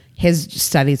his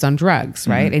studies on drugs,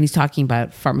 right? And he's talking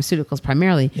about pharmaceuticals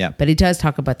primarily. Mm-hmm. Yeah. But he does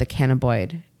talk about the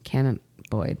cannabinoid.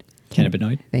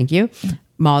 cannabinoid. Thank you.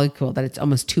 Molecule that it's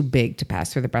almost too big to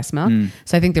pass through the breast milk.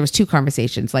 So I think there was two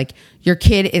conversations. Like your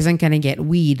kid isn't going to get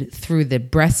weed through the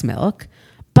breast milk,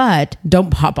 but don't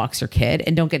hotbox your kid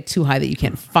and don't get too high that you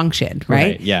can't function. Right.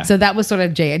 Right, yeah. So that was sort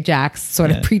of Jack's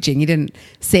sort of preaching. He didn't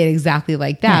say it exactly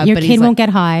like that. Your but kid he's won't like, get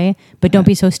high, but don't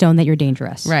be so stoned that you're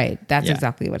dangerous. right. That's Yeah.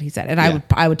 exactly what he said. And Yeah.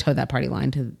 I would toe that party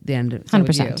line to the end. So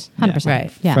would you. 100%. 100%.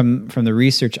 Right. Yeah. From the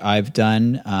research I've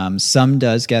done, some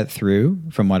does get through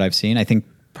from what I've seen. I think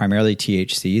primarily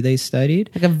THC they studied.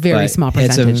 Like a very but small It's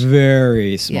percentage. a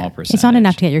very small Yeah. percentage. It's not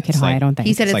enough to get your kid It's high, like- I don't think.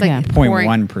 He said it's like like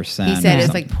 0.1%. He said or it's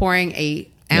something. like pouring an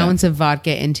ounce of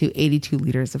vodka into 82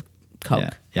 liters of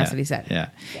Coke. That's what he said. Yeah.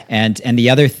 And the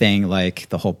other thing, like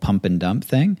the whole pump and dump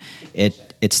thing,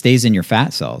 it stays in your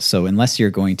fat cells. So unless you're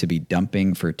going to be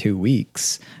dumping for 2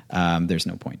 weeks, there's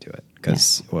no point to it.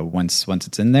 Because once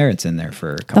it's in there, it's in there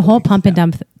for a couple The whole weeks. pump and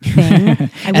dump thing.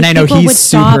 And I know people he's would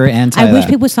stop- super anti I wish that.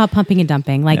 people would stop pumping and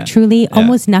dumping. Like Yeah. truly, Yeah.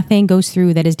 almost nothing goes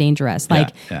through that is dangerous. Like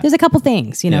Yeah. there's a couple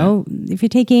things, if you're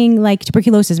taking like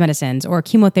tuberculosis medicines or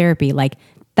chemotherapy, like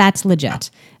that's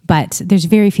legit. But there's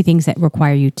very few things that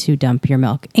require you to dump your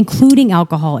milk, including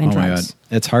alcohol and Oh my drugs.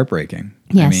 God. It's heartbreaking.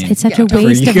 Yes, it's such a for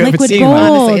waste you of to liquid see gold. one.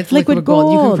 Honestly, it's liquid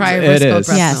gold. You can cry over It spilled is.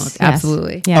 breast Yes, milk. yes.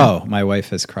 Absolutely. Yeah. Oh, my wife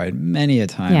has cried many a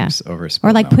times over spilled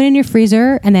Or like milk. put it in your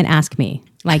freezer and then ask me.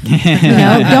 Like,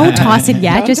 don't toss it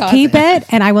yet. Don't Just toss keep it. it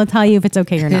and I will tell you if it's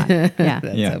okay or not. Yeah.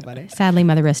 That's Yeah. so funny. Sadly,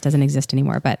 Mother Wrist doesn't exist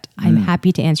anymore, but I'm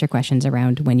happy to answer questions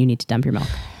around when you need to dump your milk.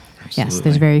 Yes,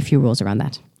 there's very few rules around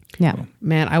that. Yeah.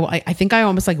 Man, I think I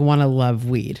almost like want to love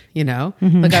weed,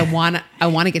 Like I want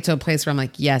to get to a place where I'm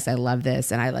like, yes, I love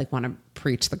this. And I like want to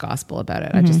preach the gospel about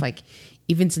it. I just like,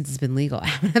 even since it's been legal, I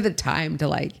haven't had the time to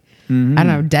like I don't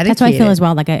know, dedicated. That's how I feel as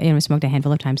well. Like I smoked a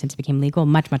handful of times since it became legal.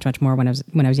 Much more when I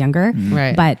was younger.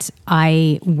 Right. But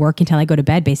I work until I go to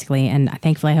bed basically, and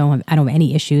thankfully I don't have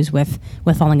any issues with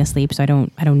falling asleep. So I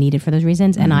don't need it for those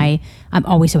reasons. And I'm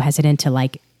always so hesitant to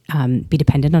like be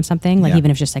dependent on something, like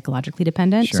even if just psychologically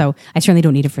dependent. Sure. So I certainly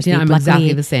don't need it for sleep. I'm Luckily,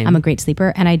 exactly the same. I'm a great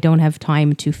sleeper, and I don't have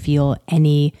time to feel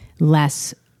any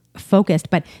less focused.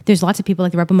 But there's lots of people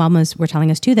like the Rebel Mamas were telling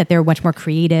us too that they're much more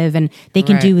creative and they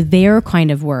can Right. do their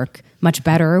kind of work much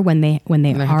better when they They're are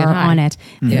getting high. on it.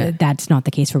 Yeah. That's not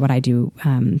the case for what I do.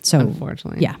 So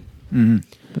Unfortunately. yeah.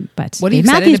 But What are you Dave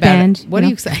excited Matthews about? Band, What are know?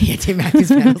 you excited? Yeah, Dave Matthews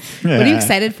Band. What are you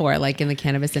excited for, like in the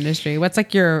cannabis industry? What's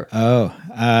like your? What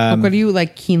are you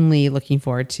like keenly looking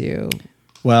forward to?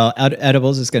 Well,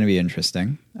 edibles is going to be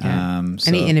interesting. Any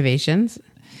So innovations?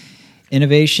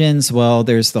 innovations? Well,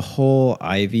 there's the whole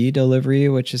IV delivery,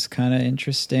 which is kind of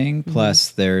interesting. Mm-hmm.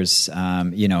 Plus, there's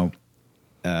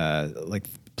like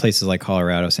places like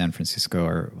Colorado, San Francisco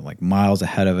are like miles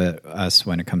ahead of us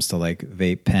when it comes to like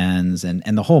vape pens and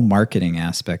the whole marketing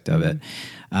aspect of it,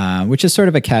 which is sort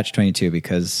of a catch-22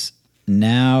 because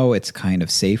now it's kind of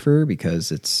safer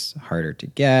because it's harder to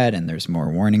get and there's more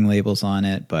warning labels on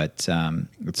it, but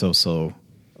it's also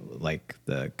like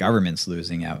the government's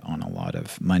losing out on a lot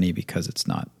of money because it's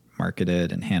not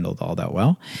marketed and handled all that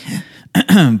well.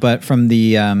 But from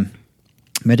the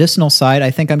medicinal side, I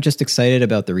think I'm just excited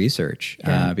about the research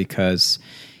because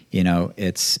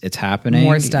it's happening,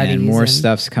 More studies and more and-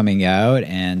 stuff's coming out,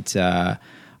 and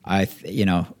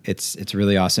it's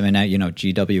really awesome. And now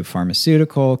GW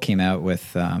Pharmaceutical came out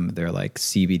with their like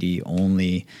CBD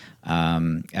only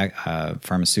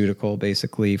pharmaceutical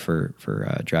basically for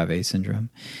Dravet syndrome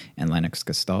and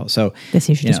Lennox-Gastaut. So The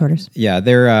seizure disorders. Yeah,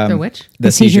 they're The which?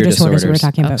 the seizure disorders we were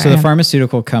talking about. So the Yeah.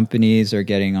 pharmaceutical companies are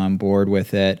getting on board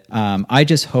with it. I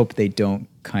just hope they don't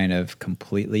kind of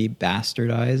completely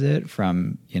bastardize it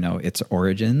from its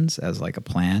origins as like a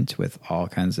plant with all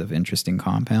kinds of interesting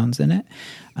compounds in it.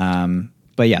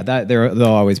 But yeah, there'll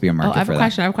always be a market Oh, I have for a that.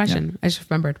 question. I have a question. I just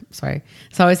remembered. Sorry.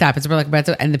 This always happens. We're like about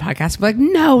to end the podcast. We're like,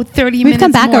 no, 30 We've minutes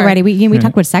come back more. already. We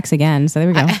talked about sex again. So there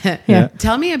we go. Yeah.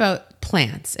 Tell me about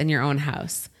plants in your own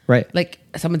house. Right. Like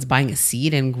someone's buying a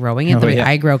seed and growing it. Oh, The way yeah.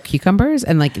 I grow cucumbers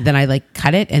and like then I like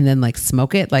cut it and then like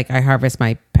smoke it. Like I harvest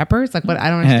my peppers. Like what? I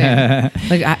don't understand.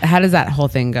 Like how does that whole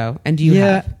thing go? And do you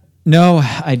have? No,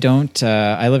 I don't.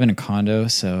 I live in a condo,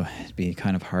 so it'd be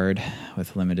kind of hard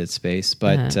with limited space.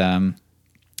 But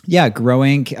yeah,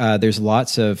 growing. There's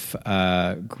lots of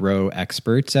grow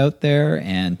experts out there,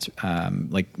 and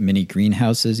like mini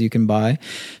greenhouses you can buy.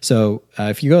 So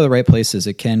if you go to the right places,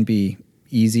 it can be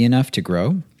easy enough to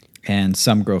grow. And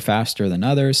some grow faster than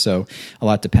others, so a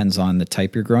lot depends on the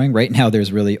type you're growing. Right now,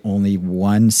 there's really only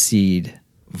one seed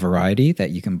variety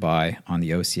that you can buy on the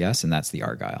OCS, and that's the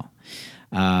Argyle.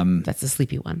 That's the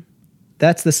sleepy one.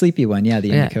 That's the sleepy one, yeah,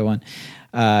 the indica one.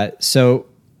 So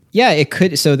yeah, it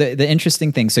could. So the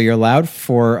interesting thing, so you're allowed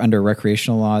under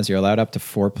recreational laws, you're allowed up to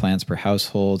 4 plants per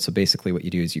household. So basically what you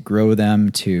do is you grow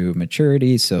them to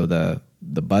maturity, so the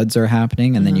buds are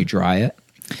happening, and then you dry it.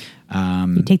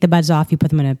 You take the buds off, you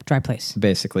put them in a dry place.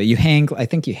 Basically, I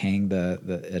think you hang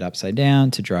it upside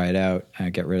down to dry it out,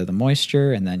 get rid of the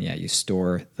moisture, and then you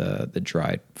store the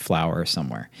dried flower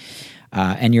somewhere.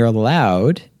 And you're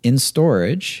allowed in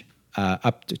storage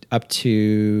up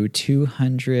to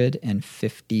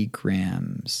 250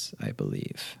 grams, I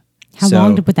believe. How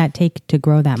long would that take to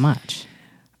grow that much?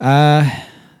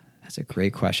 That's a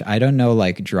great question. I don't know,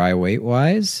 like dry weight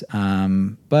wise,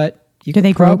 but you Do could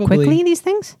they grow probably, quickly, these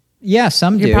things? Yeah,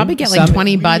 some do. You probably get like Some-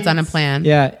 20 buds on a plant.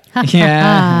 Yeah,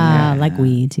 Like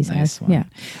weeds, he Nice says. one.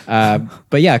 Yeah.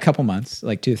 But yeah, a couple months,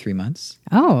 like 2 or 3 months.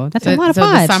 Oh, that's a lot of so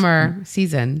buds. the summer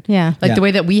season. Yeah. Like Yeah. the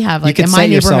way that we have, You like could in my set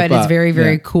yourself neighborhood, it's up. very,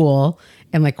 very Yeah. cool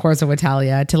in like Corso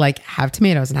Italia to like have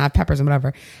tomatoes and have peppers and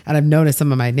whatever. And I've noticed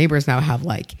some of my neighbors now have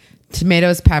like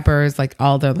tomatoes, peppers, like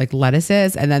all their like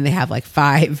lettuces, and then they have like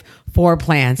 4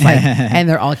 plants, like, and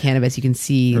they're all cannabis. You can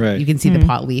see, Right. the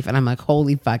pot leaf, and I'm like,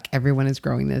 holy fuck, everyone is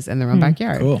growing this in their own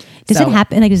backyard. Cool. Does So- it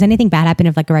happen? Like, does anything bad happen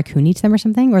if like a raccoon eats them or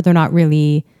something? Or they're not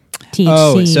really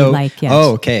THC?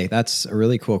 Okay, that's a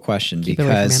really cool question it away from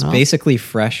because animals. basically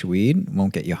fresh weed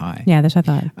won't get you high. Yeah, that's what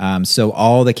I thought. So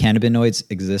all the cannabinoids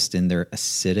exist in their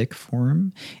acidic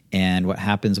form, and what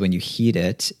happens when you heat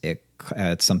it,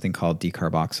 it's something called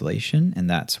decarboxylation, and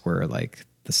that's where like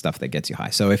the stuff that gets you high.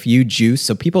 So if you juice,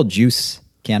 so people juice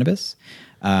cannabis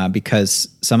because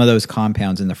some of those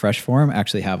compounds in the fresh form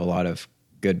actually have a lot of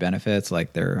good benefits,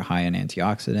 like they're high in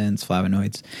antioxidants,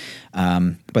 flavonoids,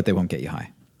 but they won't get you high.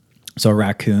 So a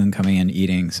raccoon coming in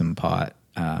eating some pot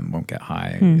won't get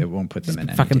high. It won't put them in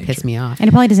any Fucking danger. piss me off. And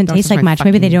it probably doesn't taste Doctors like my much.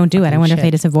 Maybe they fucking- don't do it. I fucking wonder if they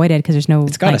shit. just avoid it because there's no.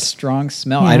 It's got a strong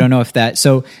smell. Yeah. I don't know if that.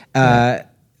 So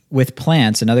with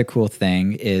plants, another cool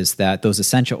thing is that those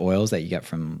essential oils that you get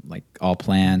from like all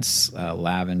plants,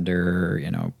 lavender,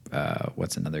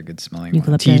 what's another good smelling one?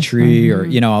 Eucalyptus. Tea tree,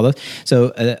 or all those. So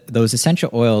those essential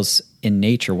oils in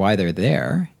nature, why they're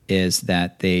there is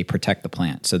that they protect the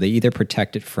plant. So they either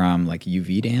protect it from like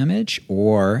UV damage,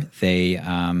 or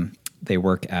they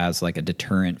work as like a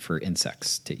deterrent for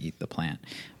insects to eat the plant.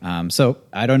 So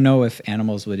I don't know if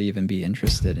animals would even be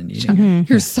interested in eating it.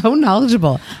 You're so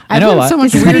knowledgeable. I know a learned lot. so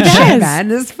much This is what weird he shit, does. man.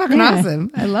 This is fucking Yeah.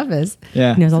 awesome. I love this.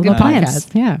 Yeah. Knows all Good about plants.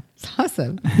 podcast. Yeah. It's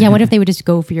awesome. Yeah. What if they would just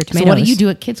go for your tomatoes? So what do you do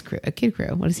at Kids Crew? At Kid Crew,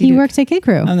 what does he He do? works at Kid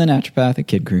Crew. I'm the naturopathic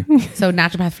Kid Crew. So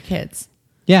naturopath for kids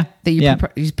Yeah. that you yeah.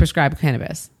 you prescribe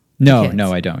cannabis. to No, kids.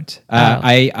 no, I don't. Oh.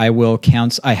 I will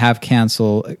counsel. I have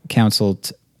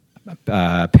counseled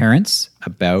parents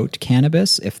about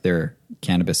cannabis if they're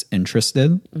cannabis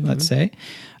interested. Let's say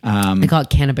I call it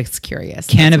cannabis curious.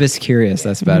 cannabis curious.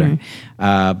 That's better.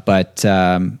 But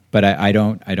I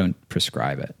don't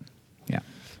prescribe it. Yeah,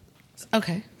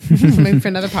 Okay. Maybe for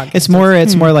another podcast.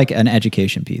 it's more like an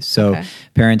education piece. So Okay.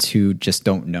 parents who just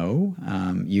don't know,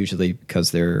 usually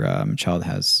because their child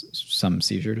has some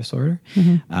seizure disorder,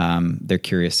 they're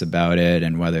curious about it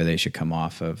and whether they should come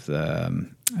off of the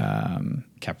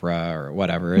Keppra or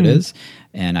whatever it is.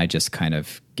 And I just kind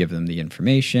of give them the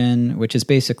information, which is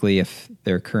basically if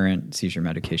their current seizure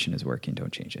medication is working,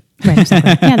 don't change it. Right.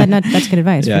 Exactly. Yeah. That's good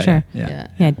advice Yeah, for sure. yeah.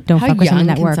 Yeah. Don't How fuck with something young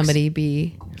that can works. somebody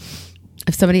be?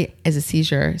 If somebody is a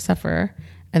seizure sufferer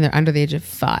and they're under the age of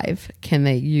 5, can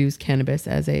they use cannabis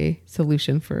as a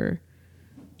solution for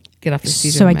get off the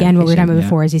seizure? So again, what we were talking about Yeah.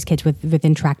 before is these kids with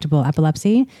intractable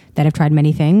epilepsy that have tried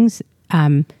many things.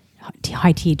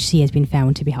 High THC has been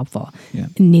found to be helpful. Yeah.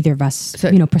 Neither of us,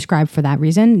 So- prescribe for that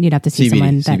reason. You'd have to see CBD,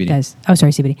 someone that CBD. does. Oh,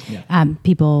 sorry, CBD. Yeah.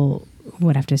 People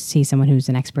would have to see someone who's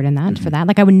an expert in that for that.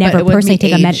 Like I would But never it wouldn't personally be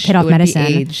take a age- pit it off would be medicine.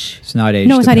 age. It's not age.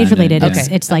 No, it's not age dependent, related.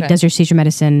 yeah. It's like, Okay. does your seizure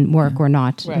medicine work or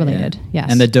not Right. related?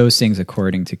 Yes. And the dosing's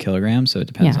according to kilograms, so it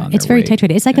depends on it's their very weight.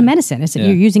 titrated. It's like a medicine. It's Yeah.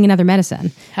 you're using another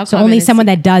medicine. How So common only is someone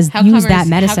se- that does how use common that is-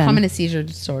 medicine. How common is seizure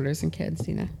disorders in kids?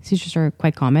 Do you know? Seizures are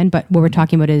quite common, but what we're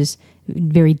talking about is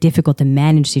very difficult to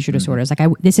manage seizure disorders. Like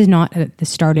this is not the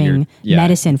starting Yeah,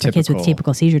 medicine for kids with typical.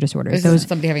 typical seizure disorders. This Those is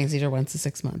somebody having a seizure once to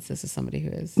 6 months. This is somebody who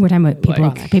is. we're talking about people,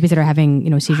 Like- babies that are having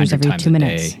seizures 100 every times 2 a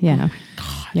minutes. day. Yeah,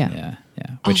 yeah, Yeah, yeah.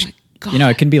 Oh Which my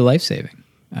God. it can be life saving.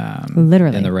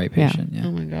 Literally. in the right Yeah. patient. Yeah.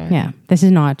 Oh my god. yeah. This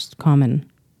is not common.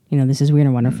 This is weird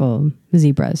and wonderful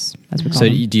zebras, as we call So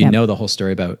them. do you Yep. know the whole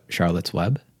story about Charlotte's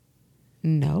Web?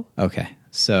 No. Okay,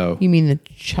 so You mean the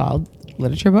child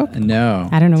literature book? no,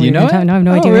 I don't know Do what you you're know talking- it? no, I have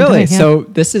no Oh, idea what you're really? doing, yeah. So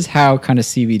this is how kind of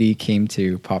CBD came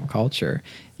to pop culture.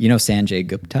 You know Sanjay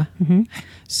Gupta. Mm-hmm.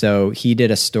 So he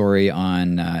did a story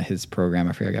on his program.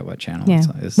 I forget what channel. Yeah. It's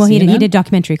on. Is Well, he CNN? did a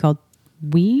documentary called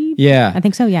Weed. Yeah. I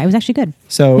think so. Yeah, it was actually good.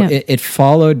 So Yeah. it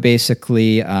followed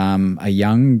basically a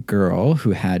young girl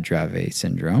who had Dravet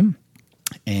syndrome.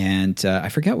 And I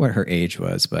forget what her age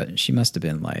was, but she must have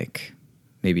been like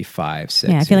maybe 5,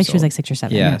 6. Yeah, I feel like years she was old. like 6 or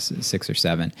 7, Yeah, yeah. 6 or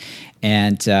 7.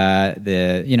 And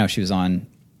she was on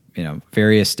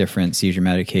various different seizure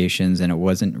medications, and it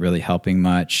wasn't really helping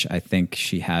much. I think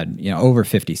she had over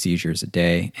 50 seizures a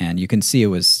day, and you can see it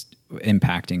was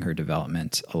impacting her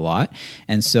development a lot.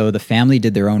 And so the family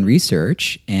did their own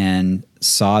research and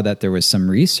saw that there was some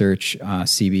research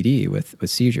CBD with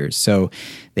seizures. So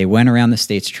they went around the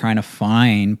States trying to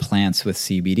find plants with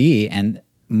CBD, and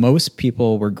most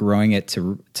people were growing it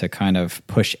to kind of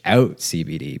push out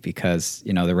CBD because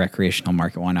the recreational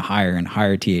market wanted higher and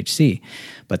higher THC.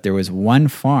 But there was one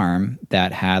farm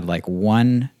that had like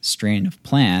one strain of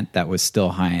plant that was still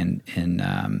high in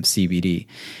CBD.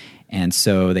 And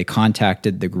so they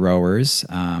contacted the growers.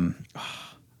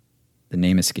 The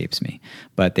name escapes me,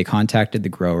 but they contacted the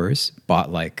growers,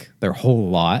 bought like their whole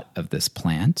lot of this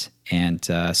plant, and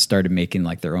started making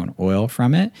like their own oil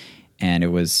from it. And it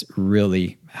was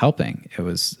really helping. It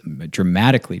was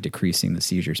dramatically decreasing the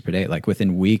seizures per day. Like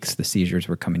within weeks, the seizures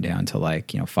were coming down to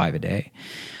 5 a day.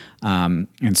 And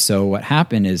so what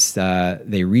happened is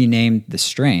they renamed the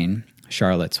strain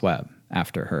Charlotte's Web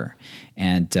after her.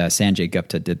 And Sanjay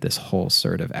Gupta did this whole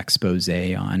sort of expose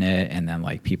on it. And then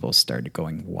people started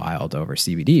going wild over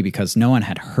CBD because no one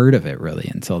had heard of it really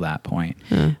until that point.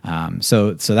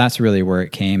 So that's really where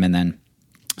it came. And then,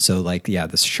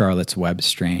 this Charlotte's Web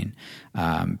strain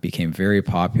became very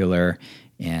popular.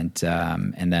 And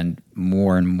then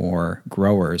more and more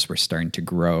growers were starting to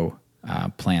grow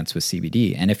plants with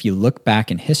CBD. And if you look back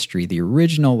in history, the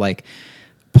original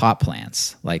pot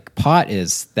plants. Like pot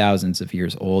is thousands of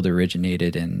years old,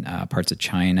 originated in parts of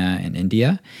China and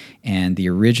India, and the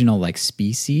original like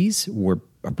species were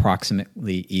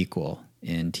approximately equal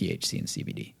in THC and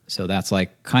CBD. So that's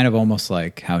like kind of almost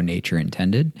like how nature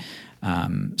intended.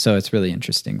 So it's really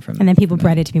interesting and then people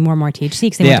bred it to be more and more THC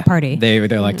because they want to party. They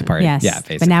like to party. Yes. Yeah,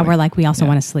 basically. But now we're like, we also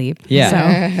want to sleep. Yeah. So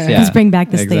Yeah. let's bring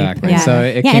back the Exactly. sleep. Yeah. So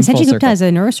it yeah. came And Sanjay full Gupta circle. is a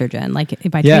neurosurgeon. Like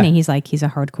by Yeah. training, he's a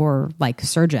hardcore like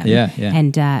surgeon. Yeah,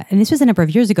 yeah. And this was a number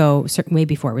of years ago, certain way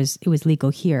before it was legal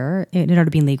here. It had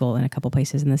already been legal in a couple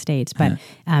places in the States. But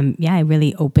it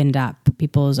really opened up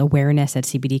people's awareness that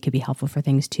CBD could be helpful for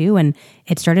things too. And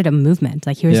it started a movement.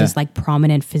 Like here's this like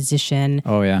prominent physician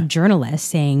journalist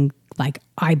saying, like,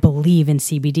 I believe in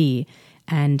CBD,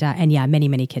 and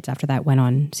many kids after that went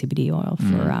on CBD oil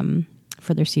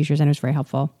for their seizures, and it was very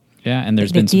helpful. Yeah, and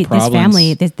there's been some problems. This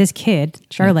family, this kid,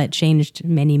 Charlotte, changed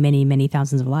many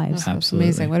thousands of lives. Absolutely.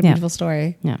 Amazing. What a beautiful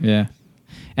story. Yeah. Yeah,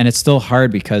 and it's still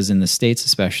hard because in the States,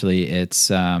 especially, it's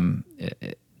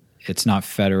not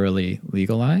federally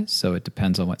legalized, so it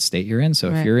depends on what state you're in.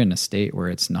 So if you're in a state where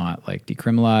it's not like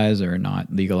decriminalized or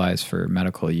not legalized for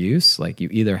medical use, like you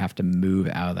either have to move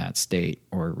out of that state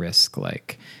or risk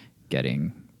like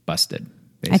getting busted.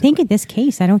 Basically. I think in this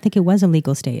case, I don't think it was a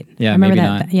legal state. Yeah, I remember maybe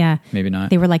that. not. Yeah, Maybe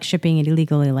not. They were like shipping it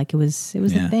illegally, like it was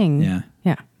a thing. Yeah.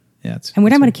 Yeah. And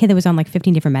we're talking about a kid that was on like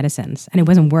 15 different medicines and it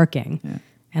wasn't working. Yeah.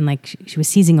 And like she was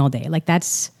seizing all day. Like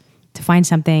that's to find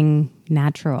something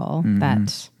natural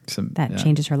that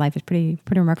changes her life is pretty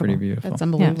remarkable. Pretty beautiful. That's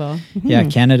unbelievable. Yeah. Mm-hmm. Yeah,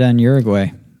 Canada and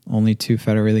Uruguay, only 2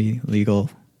 federally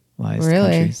legalized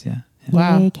countries. Yeah.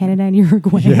 Wow. Yay, Canada and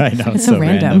Uruguay. Yeah, I know. It's so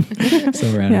random.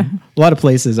 So random. A lot of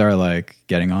places are like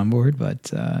getting on board,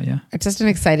 but yeah. It's just an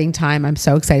exciting time. I'm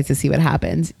so excited to see what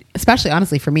happens, especially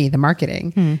honestly for me, the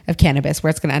marketing of cannabis,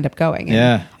 where it's going to end up going.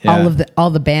 And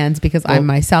all the bands, because I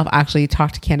myself actually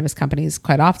talk to cannabis companies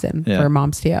quite often for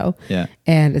Moms TO. Yeah.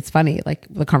 And it's funny, like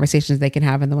the conversations they can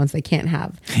have and the ones they can't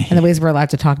have, and the ways we're allowed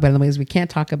to talk about it and the ways we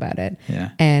can't talk about it. Yeah.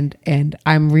 And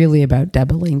I'm really about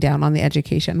doubling down on the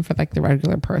education for like the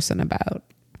regular person about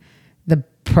the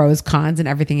pros, cons, and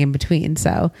everything in between.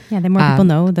 So yeah, the more people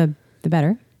know, the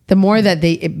better. The more that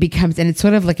it becomes, and it's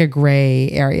sort of like a gray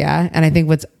area. And I think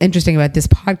what's interesting about this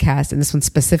podcast, and this one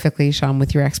specifically, Sean,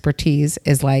 with your expertise,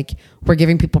 is like we're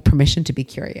giving people permission to be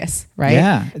curious, right?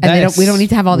 Yeah, and we don't need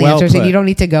to have all the answers, and you don't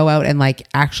need to go out and like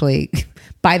actually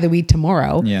buy the weed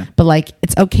tomorrow. Yeah. But like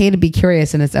it's okay to be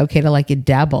curious, and it's okay to like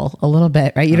dabble a little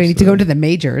bit, right? You don't need to go to the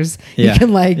majors. Yeah. You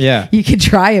can you can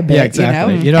try a bit. Yeah,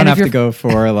 exactly. You know? You don't have to go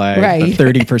for like Right.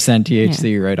 30%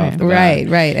 THC right off the bat.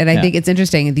 Right. And I think it's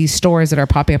interesting. These stores that are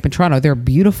popping up in Toronto, they're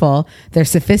beautiful, they're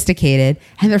sophisticated,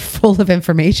 and they're full of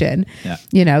information. Yeah.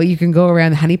 You know, you can go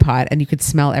around the honey pot and you could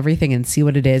smell everything and see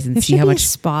what it is and There see should how be much a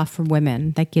spa for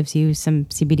women that gives you some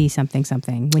CBD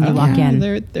something when you walk in.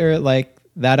 They're like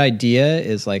that idea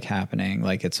is like happening.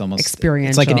 Like it's almost experiential.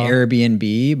 It's like an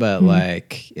Airbnb, but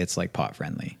like it's like pot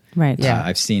friendly. Right. Yeah.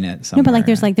 I've seen it somewhere. No,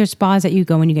 but there's spas that you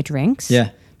go when you get drinks. Yeah.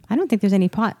 I don't think there's any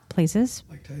pot places.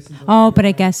 Like Tyson's but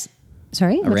I guess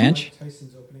sorry. A ranch?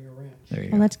 Tyson's opening a ranch. There you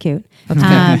Well, go. that's cute. But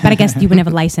I guess you wouldn't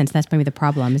have a license. That's maybe the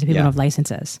problem is that people don't have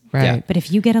licenses. Right. Yeah. But if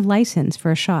you get a license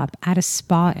for a shop, add a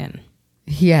spa in.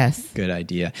 Yes. Good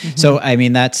idea. So, I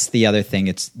mean, that's the other thing.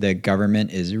 It's the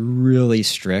government is really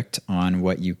strict on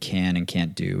what you can and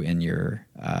can't do in your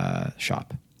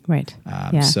shop. Right.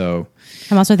 So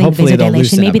I'm also thinking hopefully they'll vasodilation.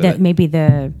 loosen Maybe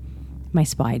up my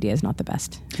spa idea is not the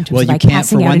best. In terms well, of you like can't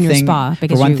passing for out one in your thing. spa For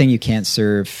because one thing, you can't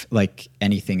serve like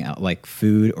anything else, like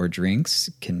food or drinks.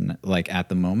 Can like at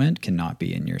the moment cannot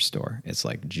be in your store. It's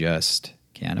like just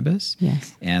cannabis.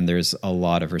 Yes. And there's a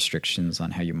lot of restrictions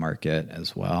on how you market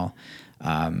as well.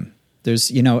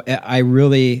 There's, I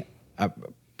really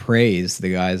praise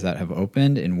the guys that have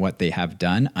opened and what they have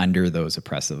done under those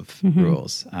oppressive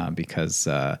rules. Because,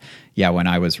 when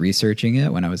I was researching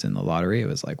it, when I was in the lottery, it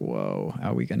was like, whoa,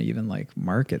 how are we going to even like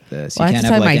market this? Well, you I have can't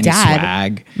to have tell like my any dad.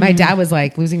 swag. My dad was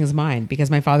like losing his mind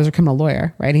because my father's a criminal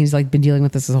lawyer, right? And he's like been dealing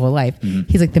with this his whole life.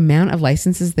 He's like the amount of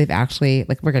licenses they've actually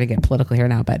like we're going to get political here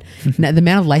now, but the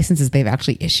amount of licenses they've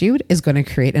actually issued is going to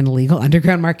create an illegal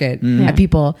underground market. And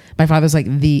people, my father's like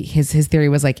his theory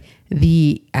was like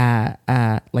the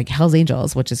like Hell's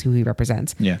Angels, which is who he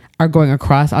represents, are going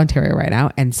across Ontario right now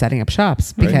and setting up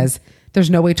shops because there's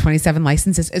no way 27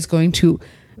 licenses is going to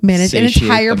manage an Satiate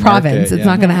entire the province. market, It's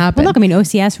not going to happen. Well, look, I mean,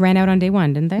 OCS ran out on day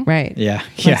one, didn't they? Right. Yeah.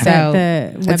 So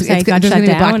the website got there's shut gonna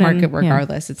be a black down. market and,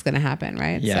 regardless. It's going to happen,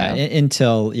 right? Yeah,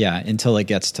 So, until it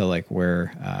gets to like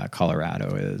where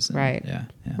Colorado is. And, right. Yeah.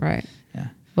 Right. Yeah.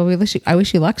 Well, I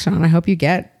wish you luck, Sean. I hope you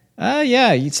get.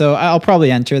 So I'll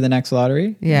probably enter the next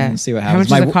lottery. Yeah. And see what How happens.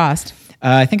 much does it cost?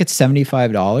 I think it's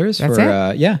 $75 That's for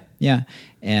it? yeah.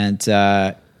 And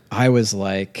I was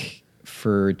like,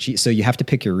 so you have to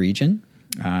pick your region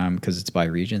because it's by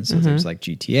region. So there's like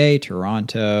GTA,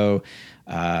 Toronto,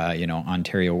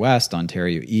 Ontario West,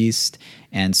 Ontario East,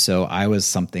 and so I was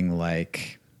something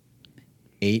like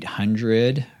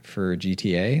 800 for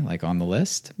GTA, like on the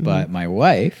list. But my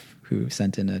wife, who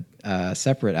sent in a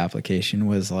separate application,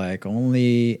 was like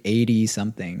only 80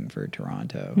 something for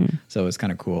Toronto. So it was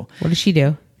kind of cool. What does she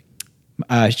do?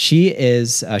 She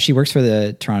works for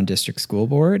the Toronto District School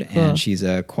Board, Cool. and she's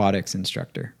a aquatics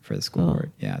instructor for the school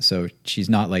board. Yeah, so she's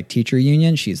not like teacher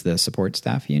union; she's the support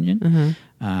staff union,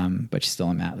 but she's still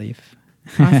on mat leave.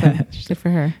 Awesome. Good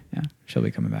for her. Yeah, she'll be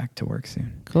coming back to work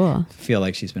soon. Cool. I feel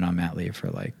like she's been on mat leave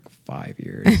for like 5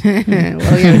 years. Well, yeah,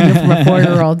 go from a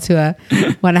 4-year-old to a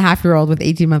 1.5-year-old with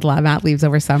 18-month mat leaves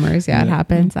over summers. Yeah, it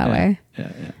happens that way.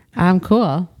 Yeah.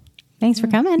 Cool. Thanks for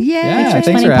coming. Yeah, Thanks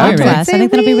thanks for for having me. I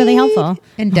think that'll be really helpful.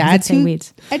 And dads Say who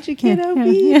weeds. educate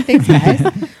weed. Thanks,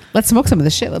 guys. Let's smoke some of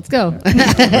this shit. Let's go.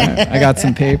 I got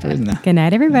some papers. Good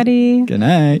night, everybody. Good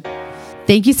night.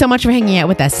 Thank you so much for hanging out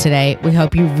with us today. We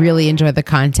hope you really enjoyed the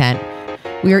content.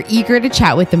 We are eager to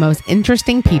chat with the most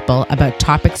interesting people about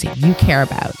topics that you care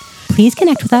about. Please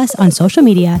connect with us on social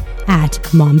media at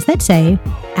Moms That Say,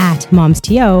 at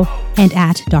MomsTO, and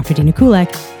at Dr. Dina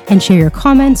Kulik, and share your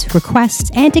comments,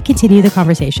 requests, and to continue the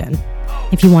conversation.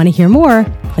 If you want to hear more,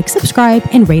 click subscribe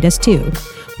and rate us too.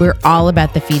 We're all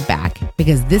about the feedback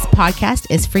because this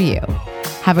podcast is for you.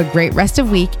 Have a great rest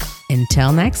of week.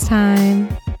 Until next time.